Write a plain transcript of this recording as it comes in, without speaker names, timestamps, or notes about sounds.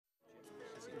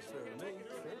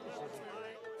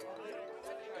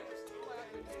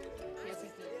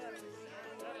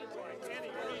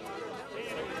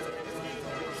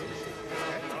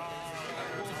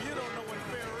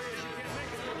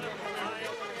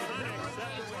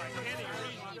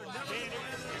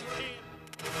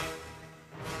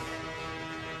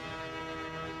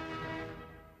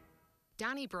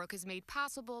Donnybrook is made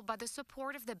possible by the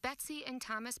support of the Betsy and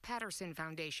Thomas Patterson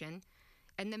Foundation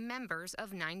and the members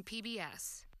of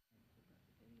 9PBS.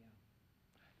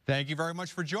 Thank you very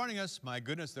much for joining us. My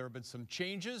goodness, there have been some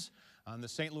changes on the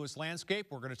St. Louis landscape.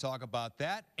 We're going to talk about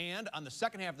that. And on the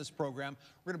second half of this program,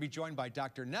 we're going to be joined by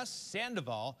Dr. Ness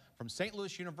Sandoval from St.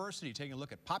 Louis University, taking a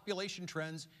look at population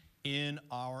trends in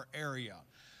our area.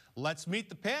 Let's meet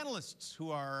the panelists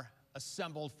who are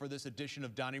assembled for this edition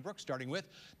of Donnybrook, starting with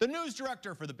the news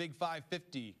director for the Big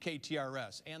 550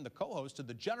 KTRS and the co-host of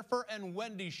the Jennifer and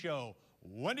Wendy Show,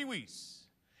 Wendy Wiese.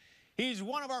 He's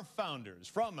one of our founders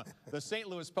from the St.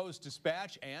 Louis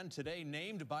Post-Dispatch and today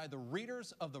named by the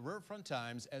readers of the Riverfront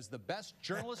Times as the best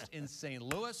journalist in St.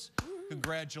 Louis.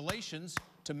 Congratulations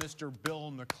to Mr.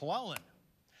 Bill McClellan.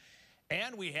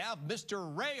 And we have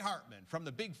Mr. Ray Hartmann from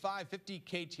the Big 550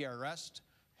 KTRS,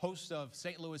 host of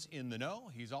St. Louis in the Know.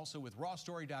 He's also with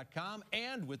rawstory.com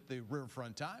and with the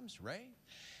Riverfront Times. Ray.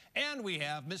 And we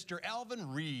have Mr. Alvin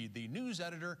Reid, the news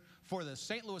editor for the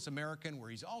St. Louis American,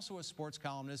 where he's also a sports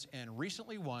columnist and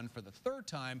recently won for the third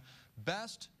time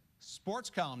Best Sports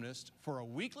Columnist for a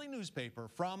weekly newspaper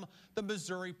from the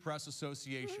Missouri Press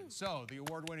Association. So the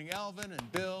award-winning Alvin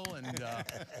and Bill and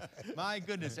my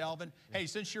goodness, Alvin. Hey,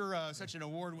 since you're such an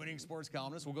award-winning sports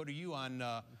columnist, we'll go to you on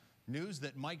news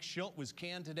that Mike Shildt was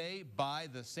canned today by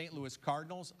the St. Louis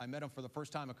Cardinals. I met him for the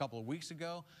first time a couple of weeks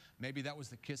ago. Maybe that was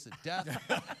the kiss of death.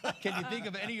 Can you think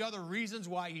of any other reasons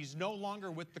why he's no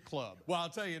longer with the club? Well, I'll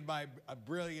tell you, in my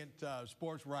brilliant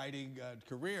sports writing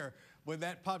career, when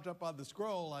that popped up on the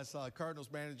scroll, I saw Cardinals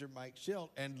manager Mike Shildt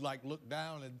and looked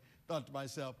down and thought to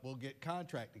myself, we'll get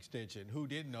contract extension. Who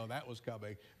didn't know that was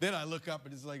coming? Then I look up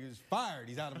and it's like he's fired.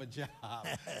 He's out of a job.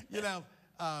 You know,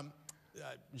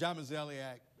 John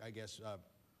Mozeliak, I guess,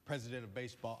 president of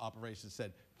baseball operations,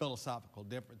 said philosophical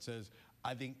differences.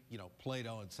 I think, you know,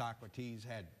 Plato and Socrates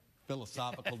had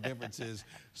philosophical differences.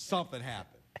 Something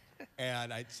happened.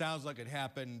 And it sounds like it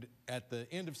happened at the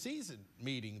end of season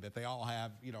meeting that they all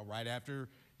have, you know, right after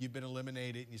you've been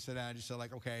eliminated and you sit down and you say,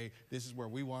 like, okay, this is where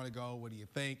we want to go. What do you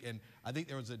think? And I think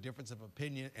there was a difference of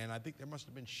opinion, and I think there must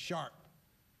have been sharp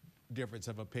difference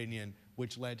of opinion,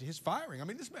 which led to his firing. I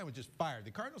mean, this man was just fired.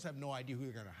 The Cardinals have no idea who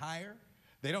they're going to hire.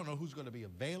 They don't know who's going to be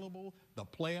available. The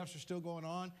playoffs are still going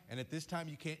on. And at this time,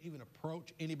 you can't even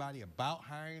approach anybody about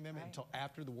hiring them until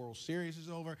after the World Series is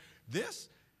over.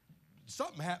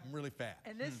 Something happened really fast.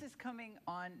 And this is coming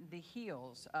on the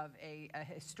heels of a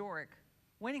historic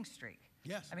winning streak.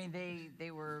 Yes. I mean,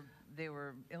 they were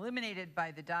eliminated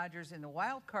by the Dodgers in the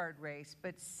wild card race,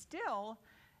 but still,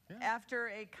 after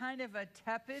a kind of a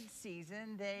tepid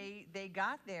season, they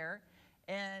got there.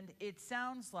 And it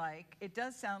sounds like,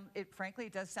 frankly,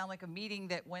 it does sound like a meeting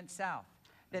that went south.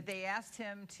 That they asked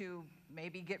him to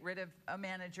maybe get rid of a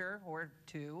manager or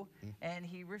two, and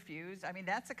he refused. I mean,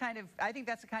 I think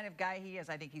that's the kind of guy he is.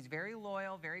 I think he's very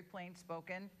loyal, very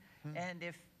plain-spoken, and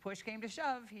if push came to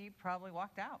shove, he probably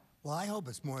walked out. Well, I hope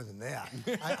it's more than that.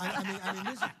 I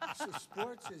mean,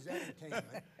 sports is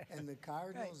entertainment, and the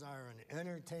Cardinals are an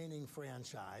entertaining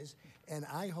franchise, and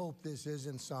I hope this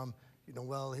isn't some, you know,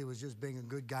 well, he was just being a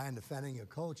good guy and defending a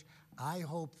coach. I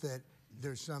hope that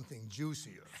there's something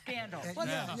juicier. Scandal. And,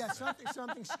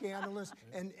 something scandalous.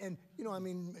 And you know, I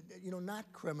mean, you know, not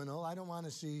criminal. I don't want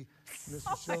to see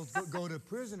Mr. Schultz go to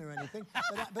prison or anything.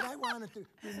 But I wanted to,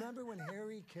 remember when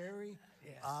Harry Carey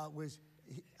was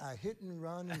hit and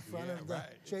run in front of the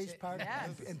Chase Park? Yes.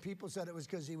 And people said it was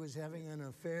because he was having an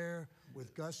affair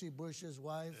with Gussie Bush's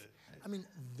wife. I mean,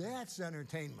 that's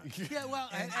entertainment. Yeah, well,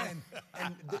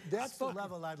 and that's the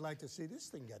level I'd like to see this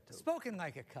thing get to. Spoken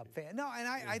like a Cub fan. No, and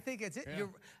I think it's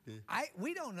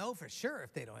we don't know for sure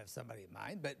if they don't have somebody in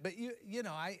mind, but you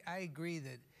know, I agree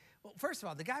that, well, first of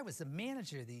all, the guy was the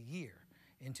manager of the year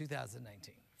in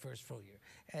 2019, first full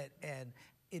year, and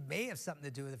it may have something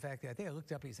to do with the fact that I think I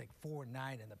looked up, he's like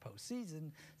 4-9 in the postseason,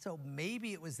 so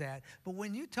maybe it was that. But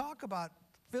when you talk about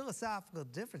philosophical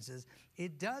differences,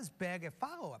 it does beg a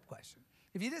follow-up question.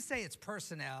 If you just say it's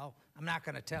personnel, I'm not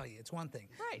going to tell you. It's one thing.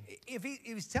 Right. If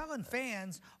he's telling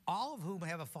fans, all of whom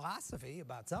have a philosophy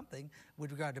about something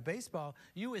with regard to baseball,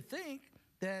 you would think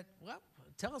that, well,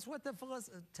 tell us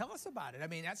about it. I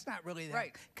mean, that's not really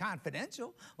that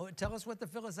confidential. Or tell us what the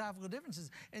philosophical difference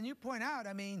is. And you point out,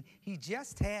 I mean, he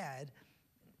just had,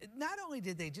 not only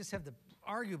did they just have the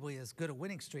arguably as good a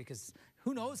winning streak as,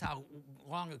 who knows how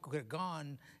long it could have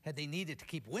gone had they needed to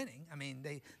keep winning. I mean,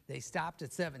 they stopped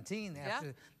at 17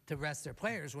 after to rest their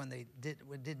players when they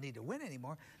didn't need to win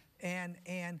anymore. And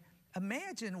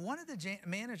imagine one of the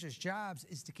manager's jobs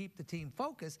is to keep the team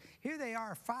focused. Here they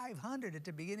are 500 at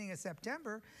the beginning of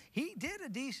September. He did a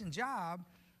decent job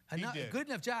good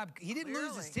enough job. He didn't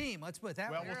lose his team. Let's put it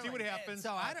that way. Well, we'll see what happens.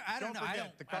 So I don't know.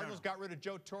 Forget, the Cardinals got rid of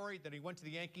Joe Torre, then he went to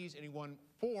the Yankees, and he won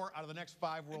 4 out of the next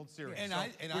 5 World Series. And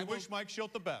so I wish Mike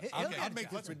Schilt the best. I'll make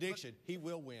this prediction. He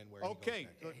will win where he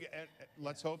goes next.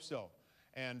 Let's hope so.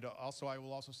 And also, I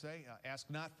will also say, ask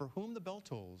not for whom the bell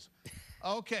tolls.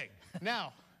 Okay,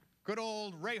 now, good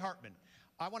old Ray Hartmann.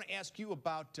 I want to ask you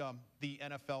about the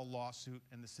NFL lawsuit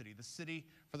in the city. The city,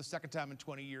 for the second time in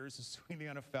 20 years, is suing the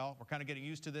NFL. We're kind of getting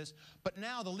used to this. But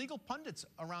now the legal pundits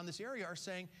around this area are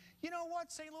saying, you know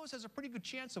what, St. Louis has a pretty good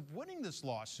chance of winning this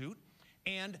lawsuit.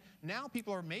 And now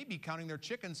people are maybe counting their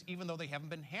chickens even though they haven't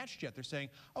been hatched yet. They're saying,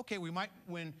 okay, we might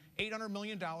win $800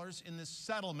 million in this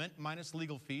settlement minus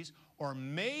legal fees, or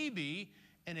maybe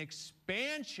an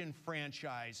expansion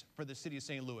franchise for the city of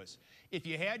St. Louis. If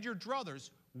you had your druthers,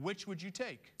 which would you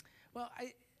take? Well,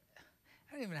 I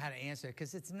don't even know how to answer it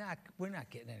because we're not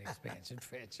getting an expansion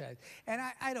franchise. And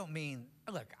I don't mean,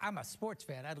 look, I'm a sports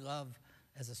fan. I'd love,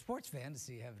 as a sports fan, to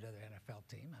see you have another NFL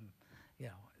team.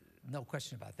 No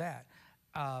question about that.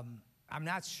 I'm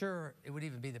not sure it would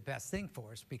even be the best thing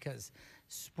for us because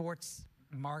sports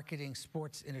marketing,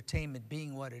 sports entertainment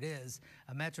being what it is,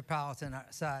 a metropolitan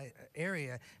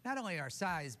area, not only our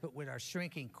size, but with our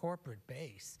shrinking corporate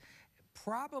base,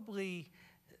 probably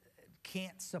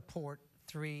can't support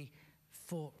 3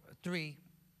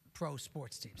 pro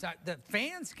sports teams. The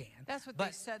fans can. That's what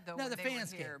they said, though, when the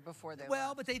fans were here before they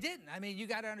left. But they didn't. I mean, you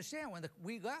got to understand, when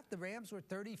we left, the Rams were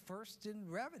 31st in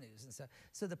revenues and stuff.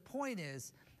 So the point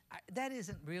is, that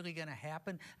isn't really going to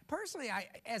happen. Personally,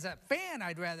 as a fan,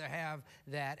 I'd rather have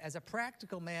that. As a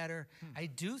practical matter, I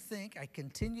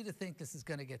continue to think this is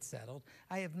going to get settled.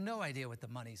 I have no idea what the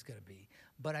money's going to be,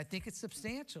 but I think it's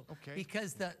substantial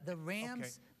because the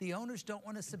Rams, the owners don't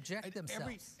want to subject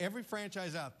themselves. Every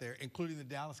franchise out there, including the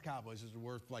Dallas Cowboys, is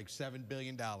worth like $7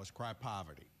 billion. Cry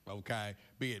poverty, okay?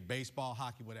 Be it baseball,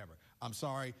 hockey, whatever. I'm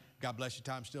sorry. God bless you,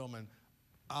 Tom Stillman.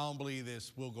 I don't believe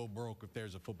this. We'll go broke if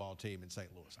there's a football team in St.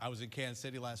 Louis. I was in Kansas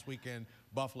City last weekend.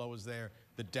 Buffalo was there.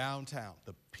 The downtown,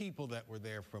 the people that were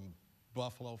there from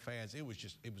Buffalo fans, it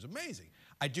was amazing.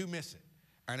 I do miss it.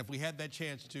 And if we had that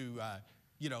chance to,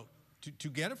 to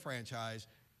get a franchise,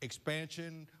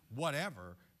 expansion,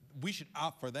 whatever, we should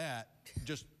opt for that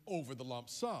just over the lump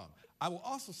sum. I will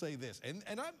also say this, and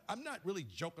I'm not really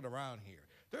joking around here.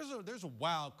 There's a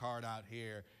wild card out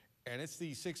here. And it's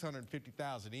these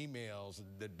 650,000 emails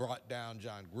that brought down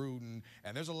John Gruden.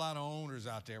 And there's a lot of owners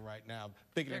out there right now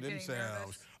thinking of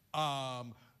themselves.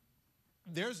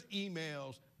 There's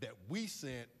emails that we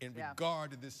sent in regard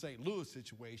to this St. Louis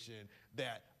situation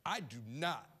that I do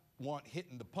not want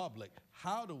hitting the public.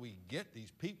 How do we get these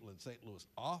people in St. Louis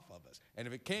off of us? And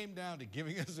if it came down to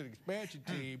giving us an expansion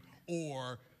team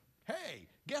or, hey,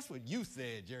 guess what you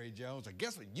said, Jerry Jones, or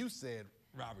guess what you said,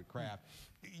 Robert Kraft,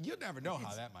 you'll never know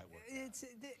how that might work.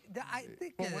 I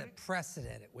think that a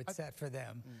precedent it would set for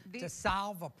them to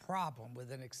solve a problem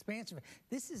with an expansion.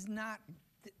 This is not,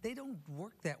 they don't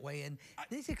work that way. And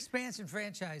these expansion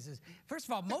franchises, first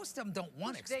of all, most of them don't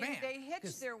want to expand. They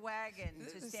hitched their wagon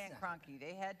to Stan Kroenke.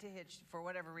 They had to hitch, for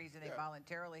whatever reason, they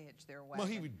voluntarily hitched their wagon. Well,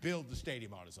 he would build the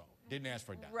stadium on his own. Didn't ask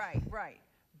for a dime. Right.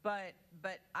 But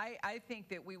I think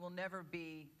that we will never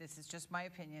be, this is just my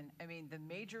opinion, I mean, the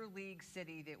major league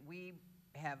city that we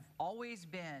have always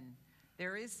been,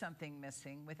 there is something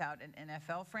missing without an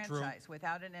NFL franchise,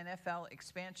 without an NFL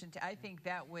expansion. I think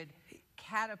that would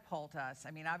catapult us.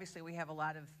 I mean, obviously we have a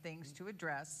lot of things to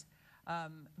address,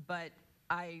 but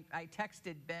I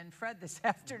texted Ben Fred this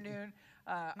afternoon,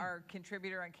 our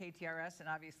contributor on KTRS, and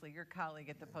obviously your colleague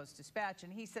at the Post-Dispatch,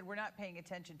 and he said we're not paying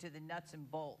attention to the nuts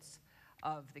and bolts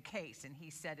of the case, and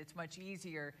he said it's much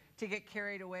easier to get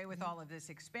carried away with all of this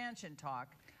expansion talk,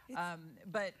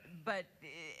 but that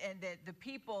the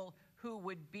people who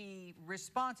would be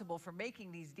responsible for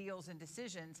making these deals and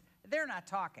decisions, they're not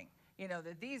talking. You know,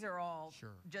 that these are all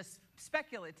just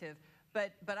speculative.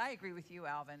 But I agree with you,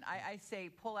 Alvin. I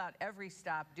say pull out every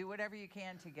stop, do whatever you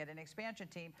can to get an expansion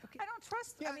team. I don't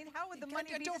trust. I mean, how would the money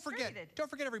be distributed?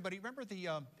 Don't forget, everybody. Remember the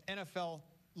NFL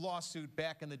lawsuit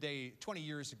back in the day, 20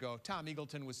 years ago. Tom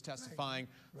Eagleton was testifying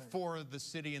for the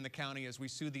city and the county as we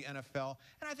sued the NFL.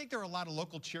 And I think there were a lot of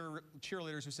local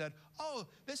cheerleaders who said, oh,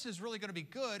 this is really going to be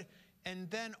good. And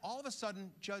then all of a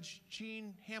sudden, Judge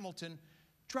Gene Hamilton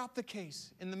dropped the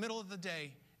case in the middle of the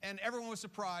day. And everyone was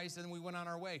surprised, and we went on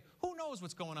our way. Who knows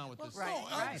what's going on with this? No,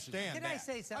 I understand Can that. I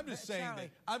say something?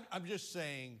 I'm just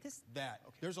saying that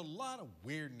there's a lot of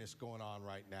weirdness going on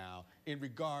right now in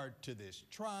regard to this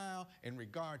trial, in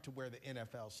regard to where the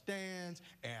NFL stands,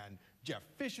 and Jeff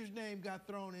Fisher's name got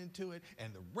thrown into it,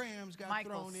 and the Rams got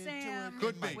Michael thrown Sam into it.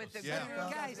 Could be. with the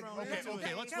Yeah. Guys,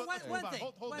 Okay, let's move on.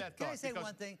 Hold that Can I thought, say because-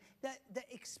 one thing? That the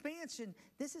expansion,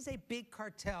 this is a big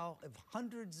cartel of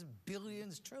hundreds of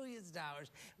billions, trillions of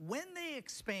dollars. When they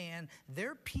expand,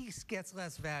 their piece gets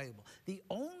less valuable. The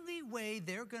only way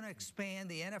they're going to expand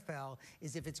the NFL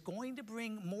is if it's going to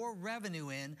bring more revenue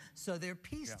in, so their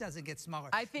piece doesn't get smaller.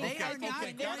 I think they are not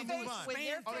okay, going gotta to move on.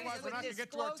 expand. Otherwise, we're not going to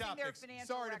get to our disclosing their topics. financial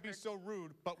Sorry to be records. so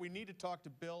rude, but we need to talk to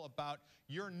Bill about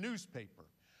your newspaper,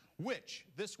 which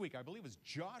this week, I believe, is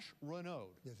Josh Renaud.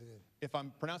 Yes, it is. If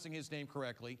I'm pronouncing his name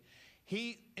correctly.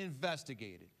 He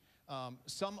investigated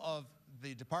some of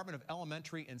the Department of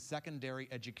Elementary and Secondary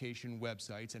Education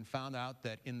websites and found out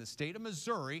that in the state of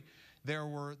Missouri, there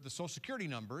were the Social Security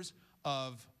numbers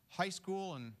of high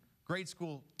school and grade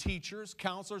school teachers,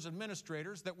 counselors,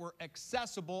 administrators that were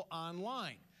accessible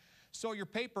online. So your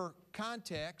paper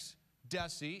contacts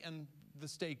DESE and the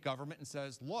state government and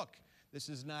says, look, this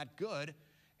is not good,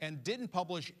 and didn't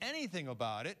publish anything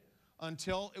about it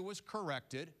until it was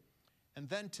corrected. And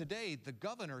then today, the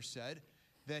governor said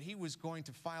that he was going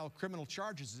to file criminal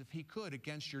charges if he could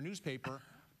against your newspaper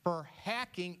for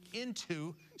hacking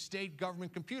into state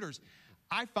government computers.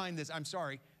 I find this, I'm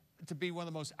sorry, to be one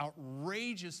of the most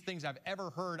outrageous things I've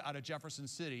ever heard out of Jefferson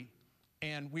City,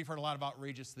 and we've heard a lot of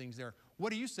outrageous things there.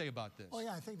 What do you say about this? Oh,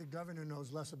 yeah, I think the governor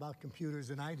knows less about computers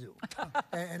than I do.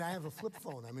 and I have a flip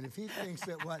phone. I mean, if he thinks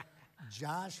that what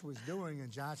Josh was doing, and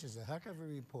Josh is a heck of a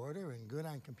reporter and good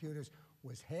on computers,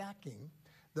 was hacking,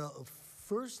 the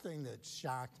first thing that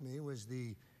shocked me was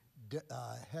the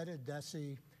head of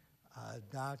DESE,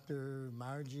 Dr.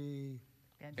 Margie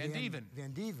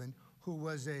Van Dieven, who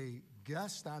was a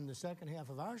guest on the second half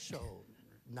of our show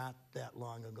not that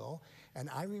long ago. And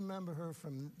I remember her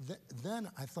from then.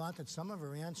 I thought that some of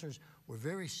her answers were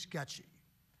very sketchy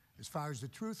as far as the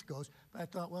truth goes. But I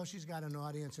thought, well, she's got an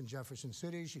audience in Jefferson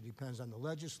City. She depends on the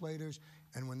legislators.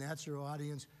 And when that's your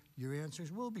audience, your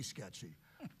answers will be sketchy.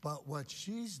 But what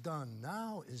she's done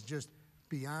now is just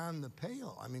beyond the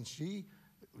pale. I mean, she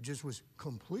just was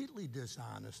completely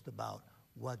dishonest about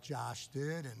what Josh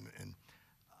did. And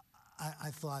I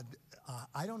thought,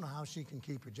 I don't know how she can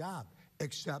keep her job,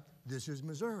 except this is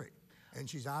Missouri. And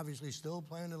she's obviously still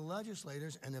playing to the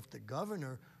legislators. And if the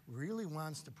governor really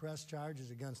wants to press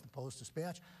charges against the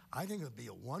Post-Dispatch, I think it would be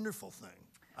a wonderful thing.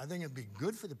 I think it'd be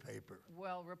good for the paper.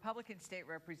 Well, Republican State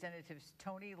Representative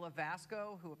Tony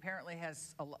Lavasco, who apparently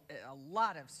has a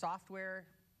lot of software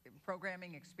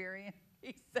programming experience,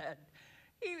 he said,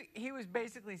 he was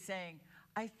basically saying,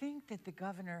 I think that the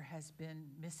governor has been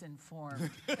misinformed.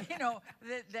 You know,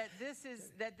 that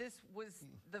this was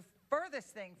the furthest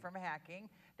thing from hacking,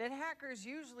 that hackers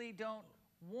usually don't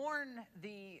warn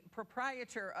the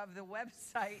proprietor of the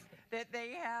website that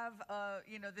they have,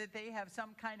 that they have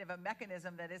some kind of a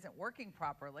mechanism that isn't working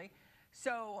properly.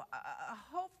 So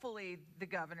hopefully the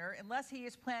governor, unless he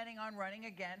is planning on running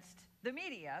against the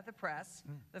media, the press,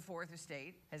 the Fourth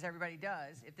Estate, as everybody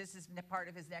does, if this is part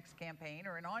of his next campaign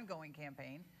or an ongoing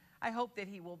campaign, I hope that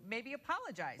he will maybe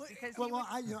apologize. Because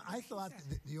I thought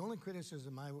the only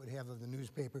criticism I would have of the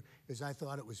newspaper is I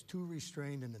thought it was too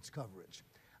restrained in its coverage.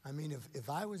 I mean, if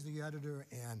I was the editor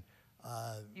and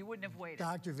you wouldn't have waited.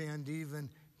 Dr. Van Dieven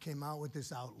came out with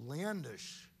this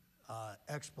outlandish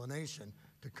explanation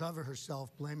to cover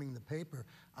herself blaming the paper,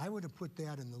 I would have put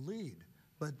that in the lead.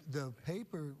 But the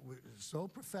paper was so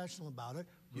professional about it,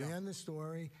 ran the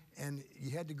story, and you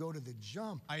had to go to the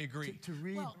jump. I agree. To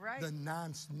read the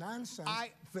nonsense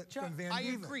from Van Dieven. I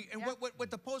agree. And what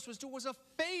the Post was doing was a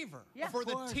favor for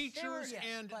the teachers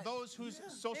and those whose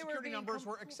Social Security numbers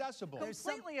were accessible.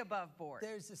 Completely above board.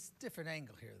 There's this different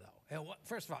angle here, though. And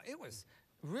first of all, it was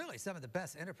really some of the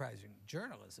best enterprising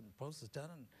journalism the Post has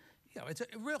done, and it's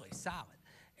really solid.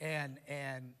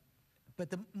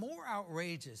 But the more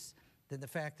outrageous than the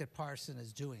fact that Parson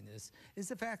is doing this is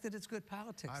the fact that it's good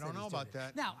politics. I don't know about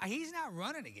that. Now, he's not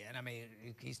running again. I mean,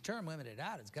 he's term limited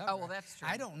out as governor. Oh, well, that's true.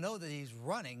 I don't know that he's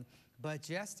running, but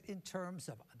just in terms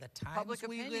of the times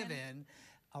we live in,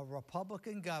 a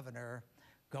Republican governor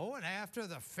going after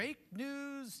the fake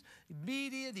news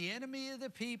media, the enemy of the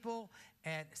people,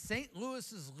 and St.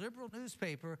 Louis's liberal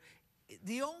newspaper.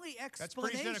 The only explanation, that's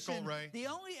pretty cynical, Ray. The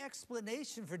only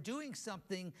explanation for doing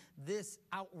something this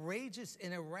outrageous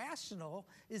and irrational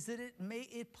is that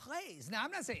it plays. Now,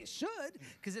 I'm not saying it should,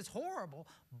 because it's horrible,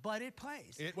 but it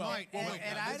plays. It might.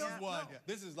 And I don't know.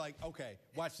 This is like, okay,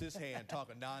 watch this hand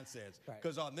talking nonsense,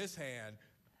 because on this hand,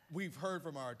 we've heard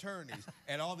from our attorneys,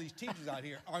 and all these teachers out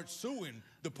here aren't suing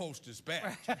the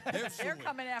Post-Dispatch. They're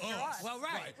coming after us. Well,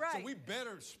 right. So we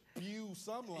better spew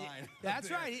some line.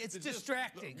 That's right. It's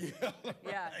distracting.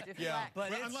 Deflect.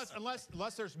 But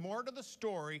unless there's more to the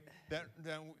story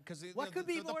because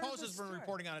the Post has been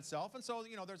reporting on itself, and so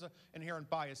there's an inherent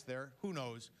bias there. Who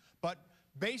knows? But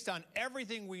based on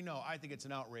everything we know, I think it's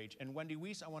an outrage. And Wendy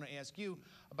Wiese, I want to ask you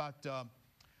about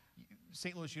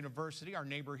St. Louis University, our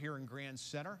neighbor here in Grand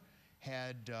Center,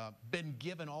 had been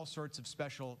given all sorts of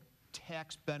special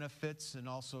tax benefits and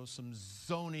also some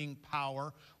zoning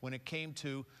power when it came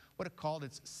to what it called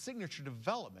its signature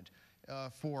development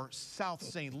for South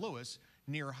St. Louis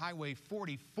near Highway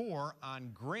 44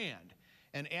 on Grand.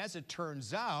 And as it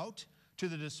turns out, to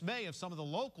the dismay of some of the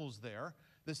locals there,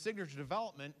 the signature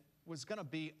development is going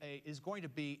to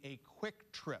be a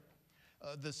quick trip,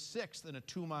 the 6th in a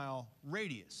 2-mile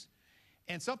radius.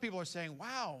 And some people are saying,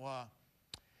 wow,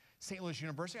 St. Louis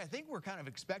University, I think we're kind of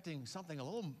expecting something a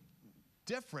little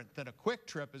different than a quick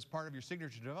trip as part of your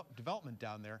signature development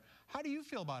down there. How do you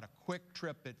feel about a quick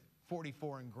trip at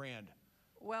 44 and Grand?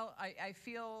 Well, I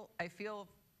feel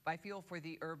for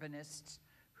the urbanists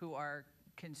who are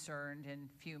concerned and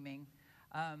fuming,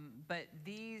 but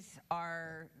these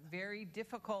are very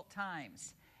difficult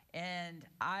times. And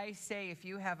I say if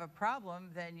you have a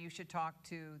problem, then you should talk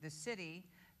to the city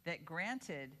that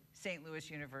granted St. Louis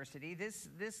University this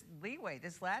leeway,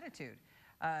 this latitude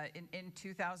in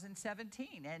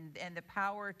 2017, and the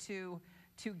power to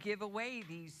give away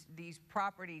these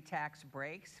property tax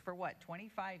breaks for what,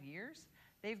 25 years?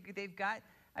 They've got.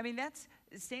 I mean,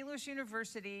 St. Louis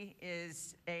University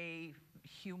is a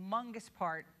humongous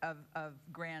part of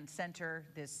Grand Center,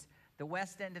 the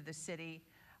west end of the city.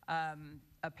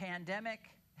 A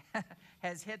pandemic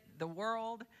has hit the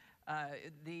world.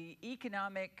 The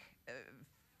economic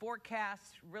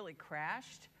forecast really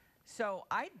crashed. So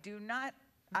I do not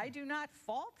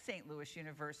fault St. Louis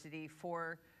University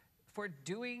for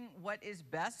doing what is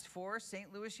best for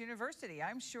St. Louis University.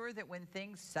 I'm sure that when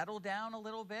things settle down a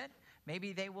little bit,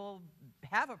 maybe they will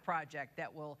have a project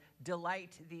that will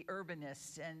delight the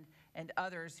urbanists and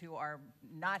others who are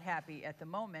not happy at the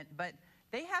moment. But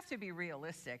they have to be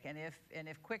realistic. And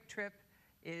if Quick Trip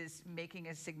is making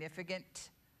a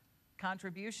significant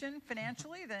contribution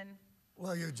financially, then.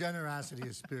 Well, your generosity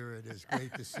of spirit is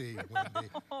great to see, Wendy.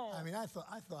 I mean, I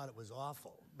thought it was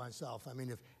awful myself. I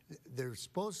mean, if they're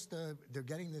they're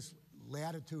getting this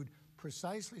latitude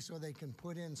precisely so they can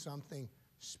put in something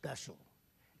special.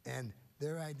 And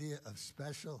their idea of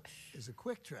special is a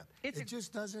quick trip. It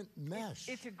just doesn't mesh.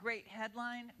 It's a great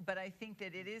headline, but I think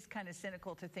that it is kind of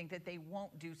cynical to think that they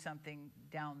won't do something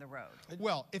down the road.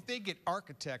 Well, if they get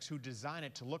architects who design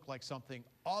it to look like something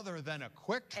other than a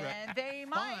quick trip, and they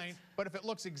fine. might. But if it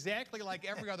looks exactly like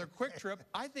every other quick trip,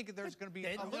 I think there's going to be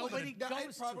a little bit.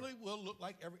 It probably will look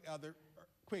like every other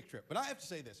quick trip. But I have to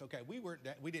say this, okay?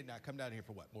 We did not come down here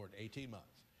for what, more than 18 months.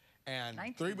 And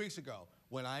 19. 3 weeks ago,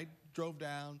 when I drove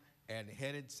down and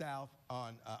headed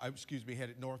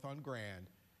headed north on Grand,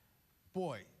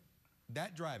 boy,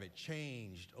 that drive had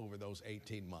changed over those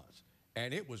 18 months.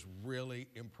 And it was really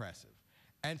impressive.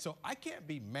 And so I can't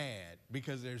be mad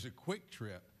because there's a quick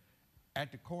trip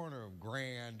at the corner of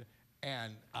Grand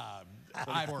and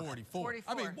I-44.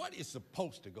 I mean, what is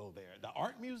supposed to go there? The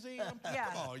art museum? Yeah.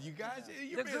 Come on, you guys.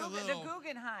 The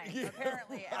Guggenheim,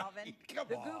 apparently, Alvin. Come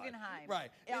the on. Guggenheim.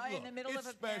 Right. In the middle of a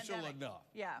special pandemic. enough.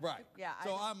 Yeah. Right. Yeah.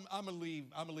 So I'm gonna leave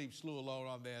SLU alone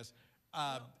on this.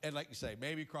 And like you say,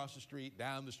 maybe across the street,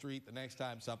 down the street, the next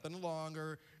time something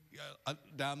longer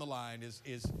down the line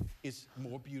is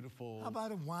more beautiful. How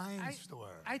about a wine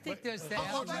store? I think there's that.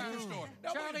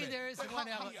 Charlie, there's an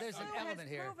element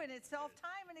here. It's proven itself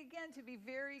time and again to be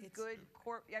very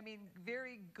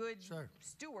good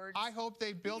stewards. I hope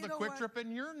they build a quick trip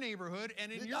in your neighborhood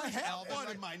and in your I have Alvin.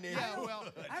 one in my neighborhood. Yeah, well,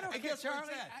 I don't and care, guess where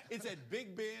Charlie. it's at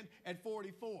Big Bend at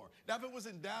 44. Now, if it was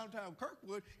in downtown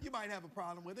Kirkwood, you might have a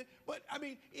problem with it. But, I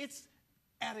mean, it's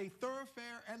at a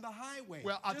thoroughfare and the highway.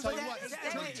 Well, I'll tell you what,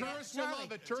 Exactly. tourists will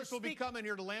love it. Tourists will be coming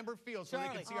here to Lambert Field so they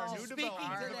can see our new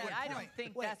development. I don't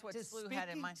think that's what SLU had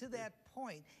in mind. Speaking to that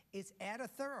point, it's at a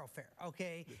thoroughfare,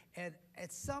 okay? And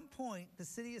at some point, the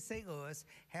city of St. Louis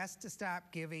has to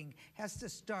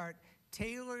start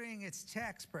tailoring its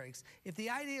tax breaks. If the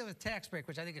idea of a tax break,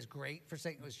 which I think is great for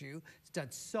St. Louis U, it's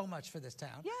done so much for this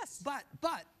town. Yes. But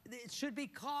it should be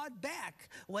clawed back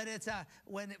when it's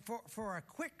for a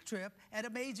quick trip at a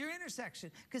major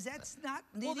intersection, because that's not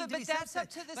needed to be but that's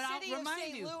up subsidized. to the city of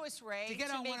St. Louis, Ray,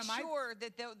 to make sure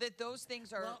that those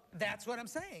things are. Well, that's what I'm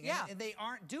saying. Yeah. And they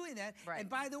aren't doing that. Right. And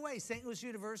by the way, St. Louis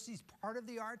University is part of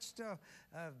the arts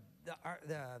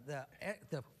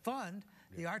the fund,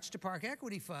 the Arts to Park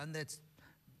Equity Fund, that's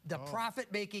the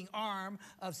profit-making arm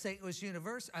of St. Louis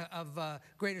University, of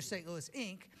Greater St. Louis,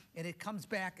 Inc., and it comes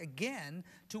back again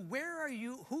to where are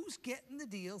you, who's getting the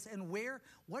deals, and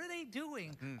what are they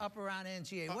doing up around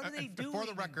NGA? What are they doing? For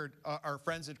the record, our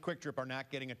friends at Quick Trip are not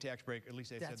getting a tax break. At least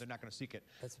they said they're not going to seek it.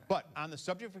 That's right. But on the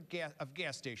subject of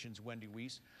gas stations, Wendy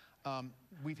Wiese,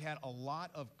 we've had a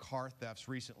lot of car thefts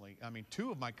recently. I mean,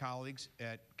 2 of my colleagues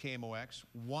at KMOX,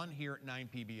 one here at 9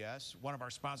 PBS, one of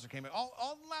our sponsors came in,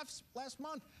 all last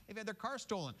month, they've had their car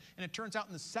stolen. And it turns out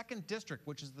in the 2nd District,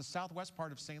 which is the southwest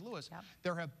part of St. Louis,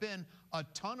 there have been a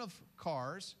ton of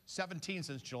cars, 17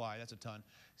 since July, that's a ton,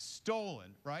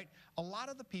 stolen, right? A lot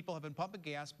of the people have been pumping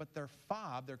gas, but their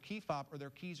fob, their key fob, or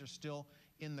their keys are still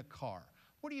in the car.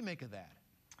 What do you make of that?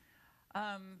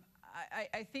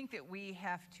 I think that we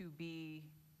have to be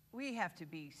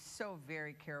so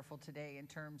very careful today in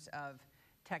terms of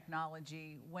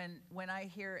technology. When I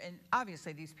hear, and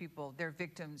obviously these people, they're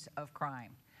victims of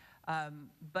crime,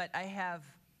 but I have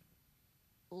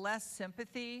less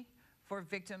sympathy for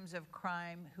victims of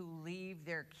crime who leave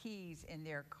their keys in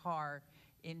their car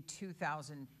in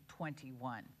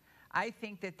 2021. I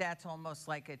think that that's almost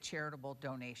like a charitable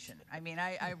donation. I mean,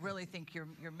 I really think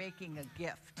you're making a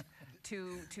gift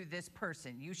to this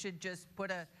person. You should just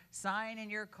put a sign in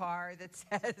your car that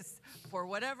says, for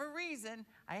whatever reason,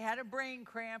 I had a brain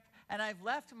cramp and I've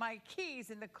left my keys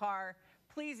in the car.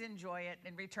 Please enjoy it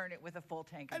and return it with a full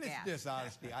tank of gas. And it's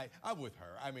dishonesty. I'm with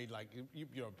her. I mean, like, you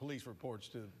know, police reports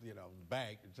to, you know, the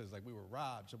bank. It says, like, we were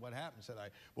robbed. So what happened? Said,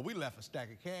 well, we left a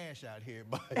stack of cash out here,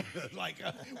 but like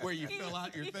where you fill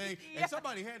out your thing. And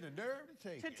somebody had the nerve to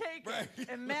take it. Right.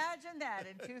 Imagine that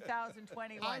in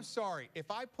 2021. I'm sorry. If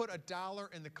I put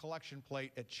 $1 in the collection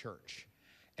plate at church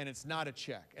and it's not a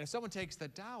check, and if someone takes the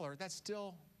 $1, that's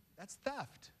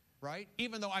theft, right?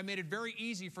 Even though I made it very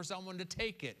easy for someone to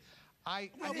take it.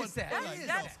 That's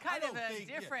kind of a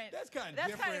different. That's kind of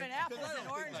an apples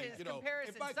and oranges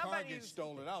comparison. If my car gets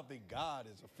stolen, I don't think God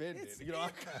is offended. You know.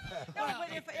 No, but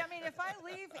if I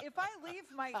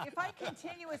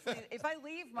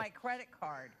leave my credit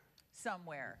card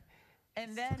somewhere,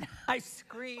 and then I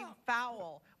scream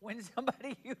foul when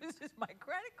somebody uses my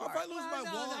credit card. If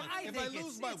I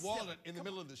lose my wallet in the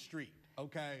middle of the street,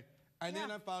 okay, and then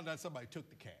I found out somebody took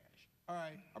the cash, all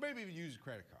right, or maybe even used a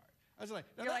credit card. I was like,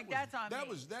 that's on me. That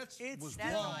was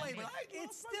wrong.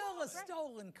 It's still a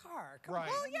stolen car. Right.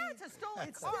 Well, yeah, it's a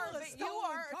stolen car, but you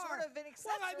are sort of an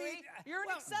accessory. You're an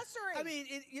accessory. I mean,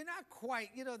 you're not quite,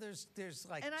 you know, there's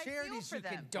like charities you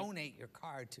can donate your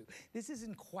car to. This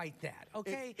isn't quite that,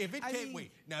 okay? If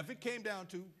it came down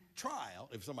to trial,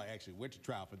 if somebody actually went to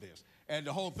trial for this, and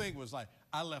the whole thing was like,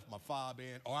 I left my fob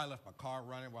in, or I left my car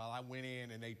running while I went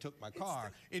in and they took my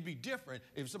car, it'd be different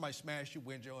if somebody smashed your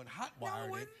window and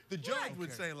hot-wired it. The judge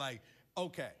would say, like,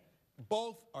 okay,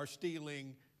 both are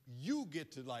stealing. You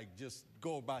get to, like, just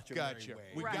go about your merry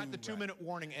way. We've got the 2-minute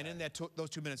warning, and in those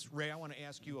 2 minutes, Ray, I want to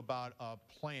ask you about a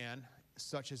plan,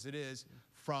 such as it is,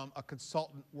 from a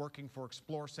consultant working for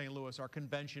Explore St. Louis, our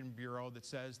convention bureau, that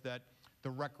says that the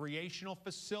recreational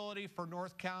facility for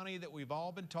North County that we've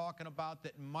all been talking about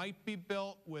that might be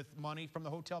built with money from the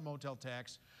hotel-motel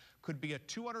tax could be a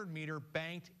 200-meter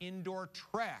banked indoor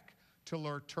track to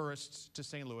lure tourists to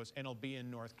St. Louis, and it'll be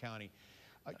in North County.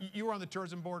 You were on the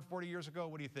tourism board 40 years ago.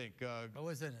 What do you think? I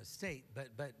was in a state, but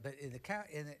in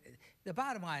the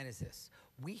bottom line is this: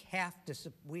 we have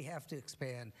to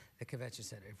expand the convention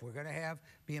center. If we're going to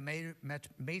be a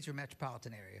major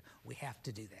metropolitan area, we have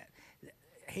to do that.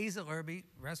 Hazel Irby,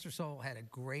 rest her soul,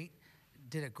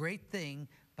 did a great thing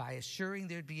by assuring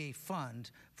there'd be a fund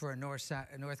for a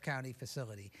North County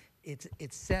facility. It's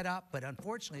set up, but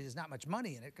unfortunately there's not much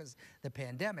money in it because the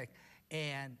pandemic,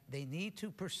 and they need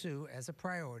to pursue as a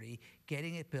priority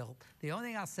getting it built. The only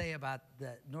thing I'll say about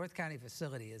the North County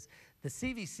facility is the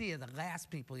CVC are the last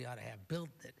people you ought to have built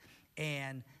it.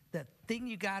 And the thing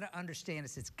you got to understand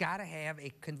is it's got to have a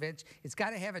convention, it's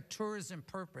got to have a tourism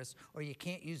purpose, or you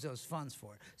can't use those funds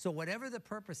for it. So whatever the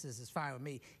purpose is fine with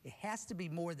me. It has to be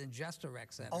more than just a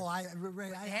rec center. Ray,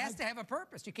 it has to have a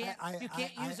purpose. You can't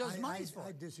use those monies for it.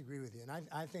 I disagree with you, and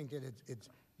I think that it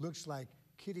looks like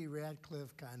Kitty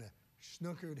Radcliffe kind of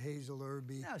snookered Hazel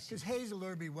Irby, because Hazel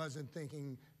Irby wasn't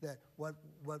thinking that what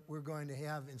we're going to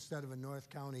have instead of a North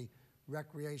County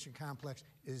recreation complex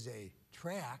is a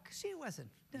track. She wasn't.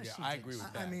 No, Yeah, she I didn't. agree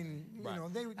with that. I mean, you Right. know, I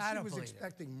she don't was believe it.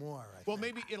 expecting more, I Well,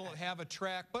 think. maybe it'll have a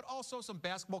track, but also some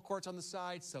basketball courts on the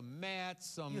side, some mats,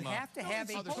 some. You have to have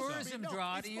a other stuff. tourism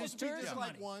draw it's to use supposed to be tourism just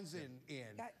money. like ones in Yeah,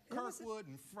 it was a- Kirkwood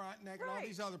and Frontenac and all Right.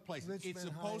 these other places. It's Richmond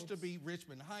supposed to Heights. be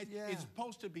Richmond Heights. Yeah. It's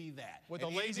supposed to be that. With a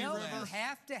And lazy anything No, river. you less-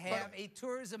 have to have a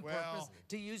tourism purpose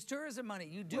to use tourism money.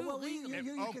 You do Well, legally. you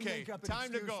can Okay, make up an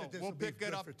time to excuse go. that this We'll will be pick it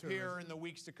good up for here tourism. in the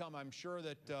weeks to come. I'm sure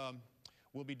that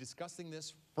we'll be discussing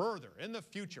this further in the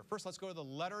future. First, let's go to the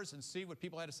letters and see what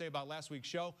people had to say about last week's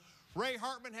show. Ray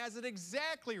Hartmann has it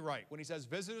exactly right when he says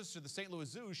visitors to the St. Louis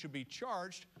Zoo should be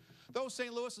charged. Those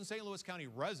St. Louis and St. Louis County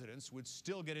residents would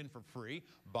still get in for free.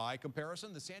 By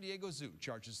comparison, the San Diego Zoo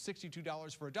charges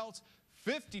 $62 for adults,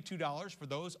 $52 for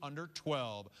those under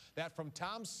 12. That from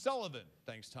Tom Sullivan.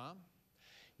 Thanks, Tom.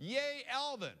 Yay,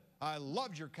 Alvin. I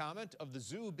loved your comment of the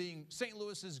zoo being St.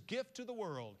 Louis's gift to the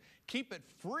world. Keep it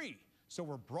free so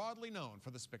we're broadly known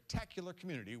for the spectacular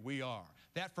community we are.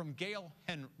 That from Gail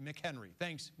McHenry.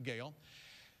 Thanks, Gail.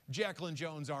 Jacqueline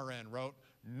Jones, RN, wrote,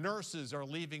 nurses are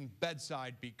leaving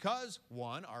bedside because,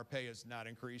 1, our pay has not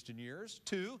increased in years.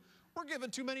 2, we're given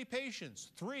too many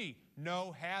patients. 3,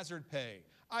 no hazard pay.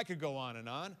 I could go on and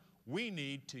on. We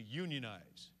need to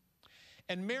unionize.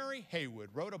 And Mary Haywood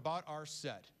wrote about our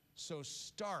set. So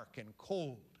stark and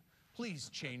cold. Please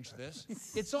change this.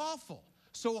 It's awful.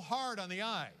 So hard on the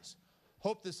eyes.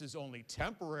 Hope this is only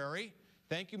temporary.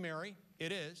 Thank you, Mary.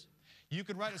 It is. You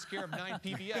can write us care of 9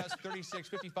 PBS,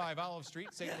 3655 Olive Street,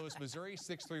 St. Louis, Missouri,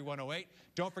 63108.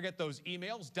 Don't forget those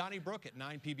emails, Donnybrook at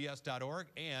 9pbs.org,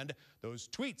 and those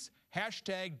tweets,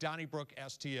 hashtag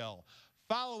DonnybrookSTL.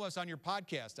 Follow us on your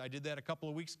podcast. I did that a couple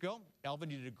of weeks ago. Alvin,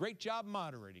 you did a great job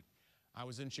moderating. I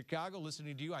was in Chicago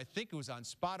listening to you. I think it was on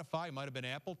Spotify. It might have been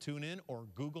Apple, TuneIn, or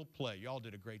Google Play. You all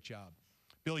did a great job.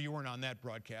 Bill, you weren't on that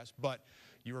broadcast, but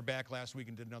you were back last week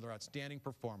and did another outstanding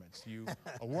performance. You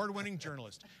award-winning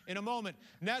journalist. In a moment,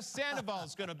 Ness Sandoval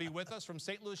is going to be with us from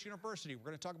St. Louis University. We're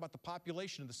going to talk about the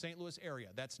population of the St. Louis area.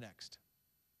 That's next.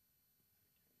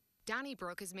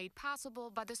 Donnybrook is made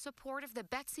possible by the support of the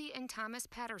Betsy and Thomas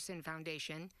Patterson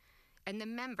Foundation and the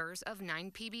members of 9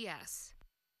 PBS.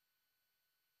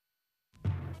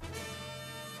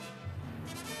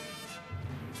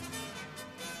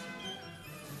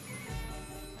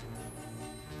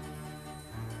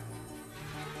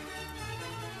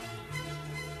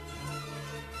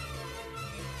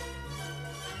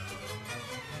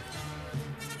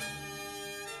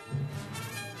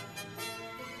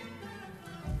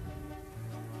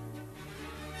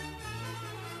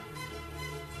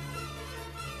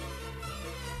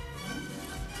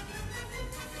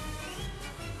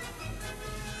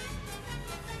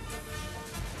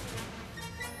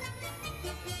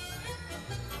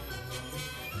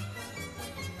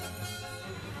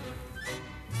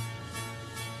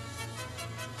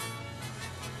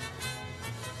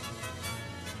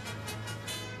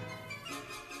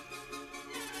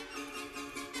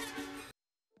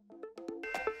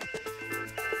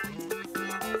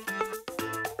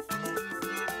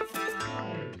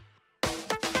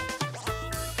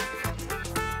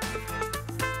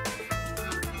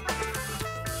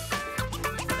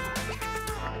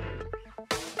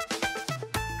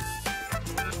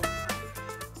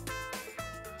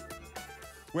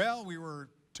 Well, we were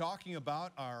talking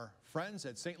about our friends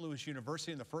at St. Louis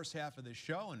University in the first half of this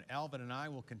show, and Alvin and I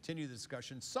will continue the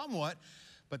discussion somewhat,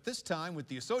 but this time with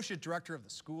the Associate Director of the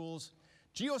school's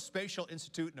Geospatial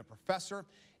Institute and a professor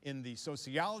in the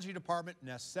Sociology Department.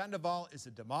 Ness Sandoval is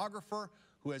a demographer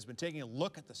who has been taking a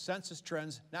look at the census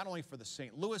trends, not only for the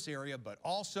St. Louis area, but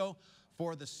also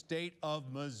for the state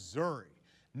of Missouri.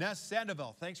 Ness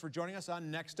Sandoval, thanks for joining us on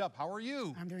Next Up. How are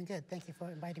you? I'm doing good. Thank you for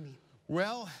inviting me.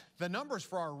 Well, the numbers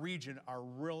for our region are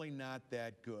really not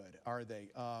that good, are they?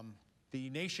 The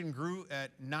nation grew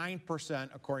at 9%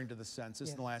 according to the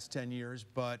census in the last 10 years,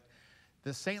 but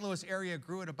the St. Louis area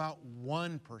grew at about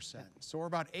 1%. So we're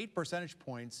about 8 percentage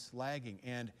points lagging.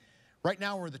 And right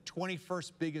now we're the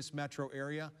 21st biggest metro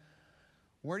area.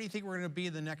 Where do you think we're going to be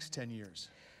in the next 10 years?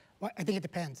 Well, I think it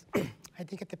depends. I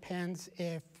think it depends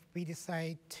if we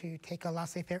decide to take a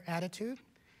laissez-faire attitude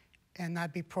and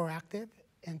not be proactive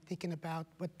and thinking about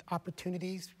what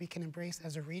opportunities we can embrace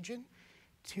as a region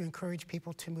to encourage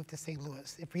people to move to St.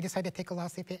 Louis. If we decide to take a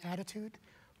laissez-faire attitude,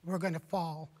 we're going to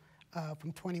fall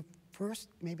from 21st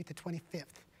maybe to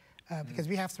 25th because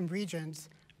we have some regions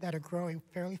that are growing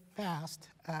fairly fast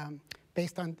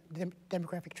based on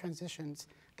demographic transitions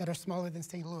that are smaller than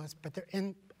St. Louis, but they're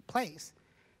in place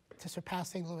to surpass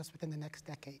St. Louis within the next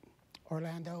decade.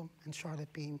 Orlando and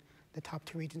Charlotte being the top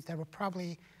 2 regions that will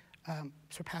probably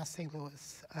surpass St.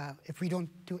 Louis if we don't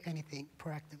do anything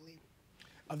proactively.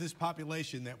 of this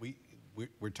population that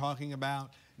we're talking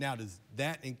about, now does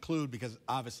that include, because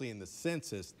obviously in the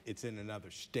census it's in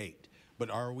another state, but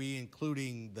are we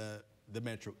including the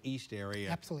Metro East area?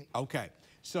 Absolutely. Okay.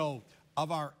 So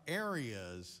of our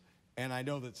areas, and I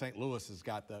know that St. Louis has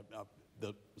got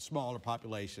the smaller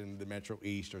population, the Metro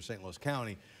East or St. Louis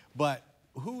County, but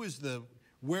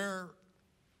where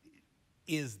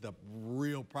is the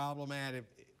real problematic,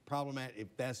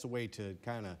 if that's the way to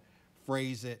kind of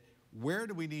phrase it? Where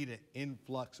do we need an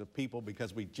influx of people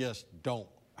because we just don't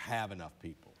have enough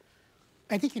people?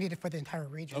 I think you need it for the entire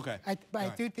region. Okay. But I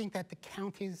do think that the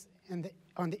counties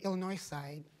on the Illinois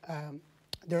side,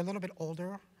 they're a little bit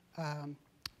older, and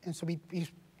so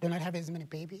they're not having as many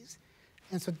babies.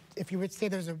 And so if you would say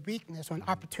there's a weakness or an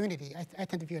opportunity, I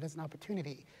tend to view it as an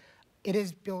opportunity. It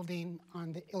is building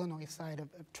on the Illinois side of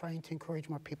trying to encourage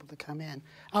more people to come in.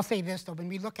 I'll say this, though, when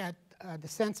we look at the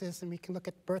census and we can look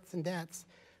at births and deaths,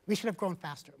 we should have grown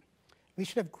faster. We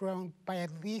should have grown by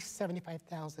at least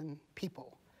 75,000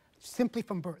 people, simply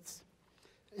from births.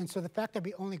 And so the fact that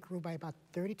we only grew by about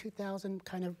 32,000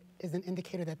 kind of is an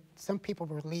indicator that some people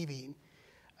were leaving.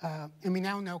 And we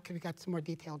now know, because we got some more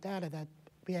detailed data, that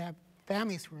we have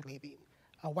families who are leaving,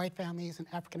 white families and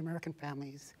African-American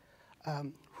families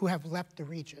who have left the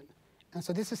region. And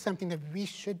so this is something that we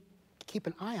should keep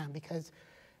an eye on because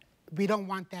we don't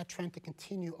want that trend to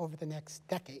continue over the next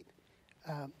decade.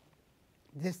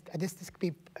 This could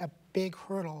be a big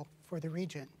hurdle for the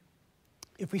region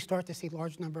if we start to see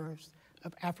large numbers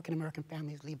of African-American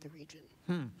families leave the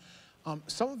region.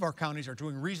 Some of our counties are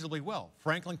doing reasonably well.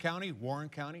 Franklin County, Warren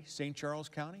County, St. Charles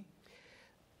County?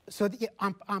 So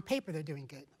on paper, they're doing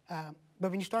good.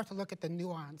 But when you start to look at the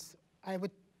nuance, I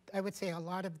would say a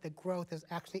lot of the growth is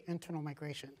actually internal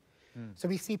migration. So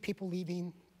we see people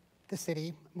leaving the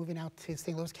city, moving out to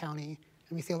St. Louis County,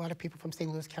 and we see a lot of people from St.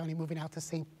 Louis County moving out to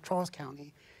St. Charles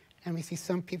County, and we see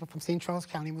some people from St. Charles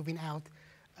County moving out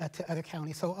to other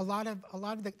counties. So a lot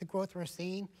of the growth we're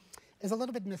seeing is a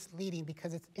little bit misleading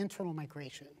because it's internal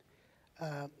migration.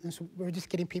 And so we're just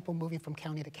getting people moving from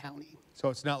county to county. So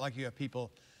it's not like you have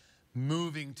people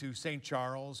moving to St.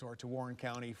 Charles or to Warren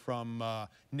County from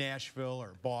Nashville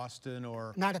or Boston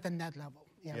or... Not at the net level.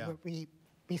 Yeah.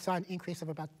 We saw an increase of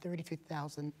about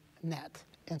 32,000 net.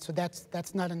 And so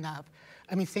that's not enough.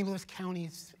 I mean, St. Louis County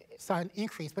saw an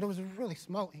increase, but it was a really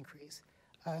small increase.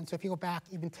 And so if you go back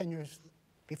even 10 years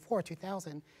before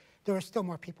 2000, there were still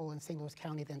more people in St. Louis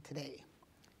County than today.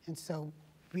 And so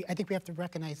I think we have to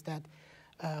recognize that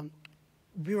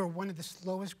we were one of the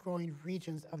slowest growing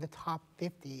regions of the top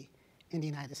 50 in the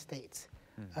United States.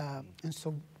 And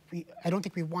so I don't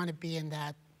think we want to be in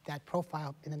that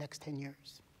profile in the next 10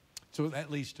 years. So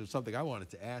that leads to something I wanted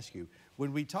to ask you.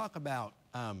 When we talk about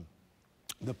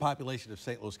the population of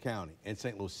St. Louis County and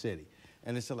St. Louis City,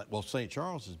 and they said, like, well, St.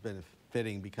 Charles is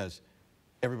benefiting because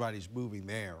everybody's moving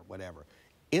there, or whatever.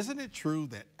 Isn't it true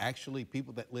that actually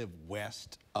people that live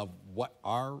west of what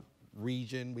our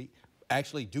region, we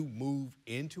actually do move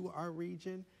into our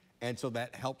region? And so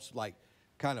that helps, like,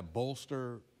 kind of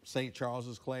bolster St.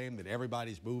 Charles's claim that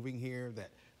everybody's moving here,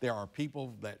 that there are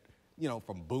people that, you know,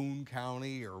 from Boone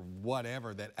County or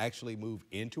whatever that actually move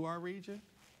into our region?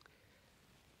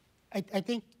 I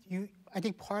think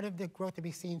part of the growth that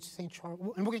we see in St. Charles,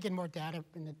 and we're going to get more data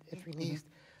when it's released,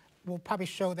 will probably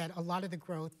show that a lot of the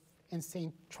growth in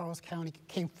St. Charles County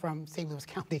came from St. Louis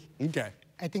County. Okay.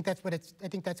 I think that's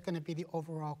going to be the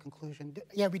overall conclusion.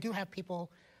 Yeah, we do have people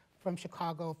from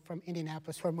Chicago, from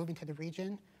Indianapolis who are moving to the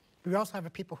region. We also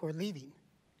have people who are leaving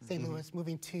St. Louis,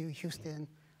 moving to Houston,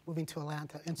 moving to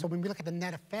Atlanta. And so when we look at the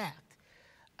net effect,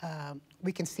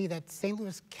 we can see that St.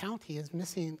 Louis County is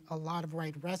missing a lot of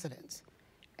white residents.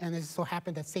 And it so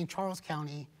happened that St. Charles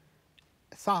County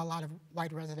saw a lot of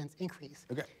white residents increase.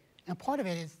 Okay. And part of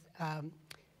it is,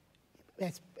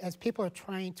 as people are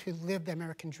trying to live the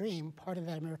American dream, part of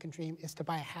that American dream is to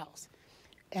buy a house.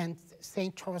 And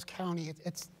St. Charles County,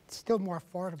 it's still more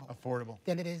affordable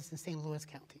than it is in St. Louis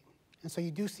County. And so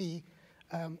you do see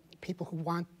people who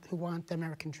want the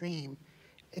American dream.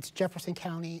 It's Jefferson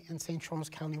County and St. Charles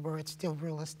County where it's still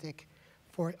realistic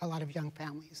for a lot of young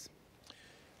families.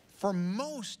 For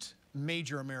most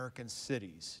major American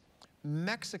cities,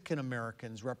 Mexican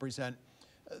Americans represent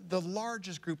the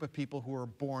largest group of people who are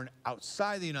born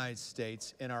outside the United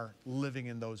States and are living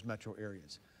in those metro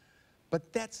areas.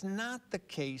 But that's not the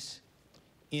case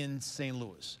in St.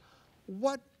 Louis.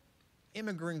 What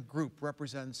immigrant group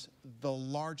represents the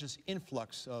largest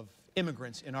influx of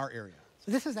immigrants in our area?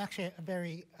 So this is actually a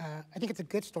very, I think it's a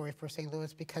good story for St.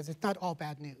 Louis because it's not all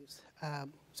bad news.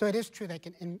 So it is true that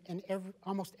in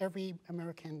almost every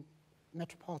American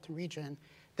metropolitan region,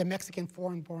 the Mexican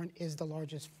foreign-born is the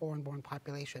largest foreign-born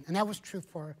population. And that was true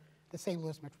for the St.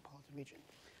 Louis metropolitan region.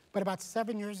 But about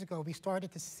 7 years ago, we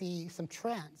started to see some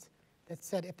trends that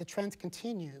said if the trends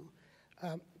continue,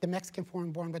 the Mexican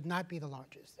foreign-born would not be the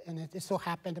largest. And it so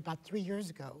happened about 3 years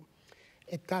ago,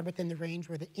 it got within the range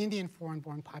where the Indian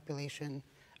foreign-born population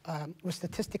was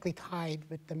statistically tied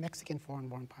with the Mexican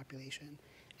foreign-born population.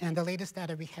 And the latest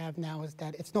data we have now is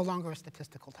that it's no longer a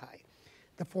statistical tie.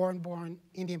 The foreign-born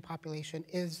Indian population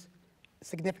is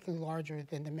significantly larger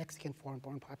than the Mexican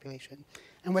foreign-born population.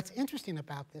 And what's interesting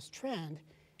about this trend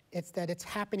is that it's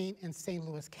happening in St.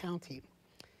 Louis County.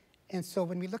 And so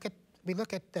when we look at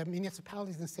the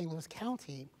municipalities in St. Louis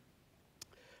County,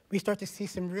 we start to see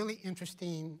some really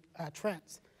interesting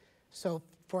trends. So,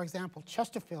 for example,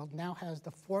 Chesterfield now has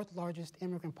the 4th largest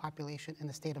immigrant population in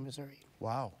the state of Missouri.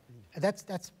 Wow.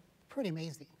 That's pretty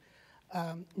amazing.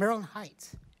 Maryland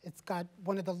Heights, it's got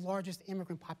one of the largest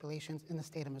immigrant populations in the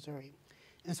state of Missouri.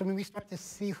 And so when we start to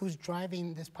see who's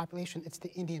driving this population, it's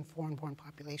the Indian foreign-born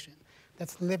population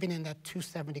that's living in that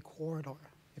 270 corridor.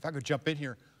 If I could jump in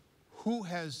here, who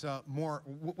has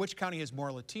which county has more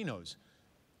Latinos?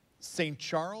 St.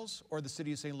 Charles or the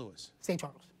city of St. Louis? St.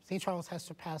 Charles. St. Charles has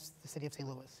surpassed the city of St.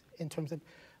 Louis in terms of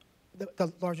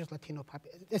the largest Latino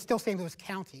population. It's still St. Louis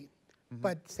County,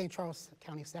 but St. Charles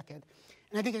County is second.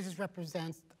 And I think it just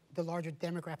represents the larger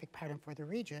demographic pattern for the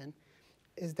region,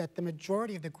 is that the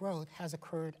majority of the growth has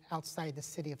occurred outside the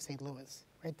city of St. Louis,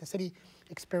 right? The city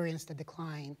experienced a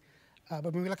decline,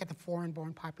 but when we look at the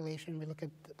foreign-born population, we look at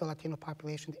the Latino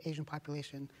population, the Asian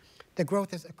population, the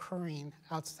growth is occurring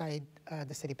outside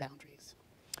the city boundaries.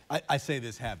 I say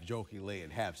this half jokingly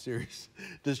and half serious.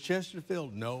 Does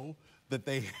Chesterfield know that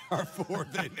they are for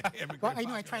the immigrant Well,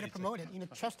 I try to promote it.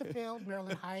 Chesterfield,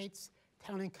 Maryland Heights,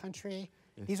 Town and Country,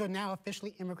 these are now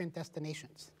officially immigrant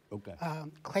destinations. Okay.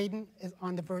 Clayton is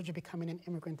on the verge of becoming an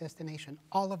immigrant destination.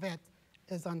 Olivet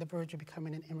is on the verge of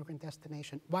becoming an immigrant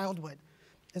destination. Wildwood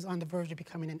is on the verge of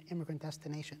becoming an immigrant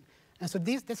destination. And so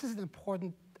this is an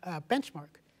important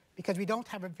benchmark because we don't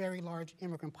have a very large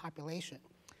immigrant population.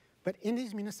 But in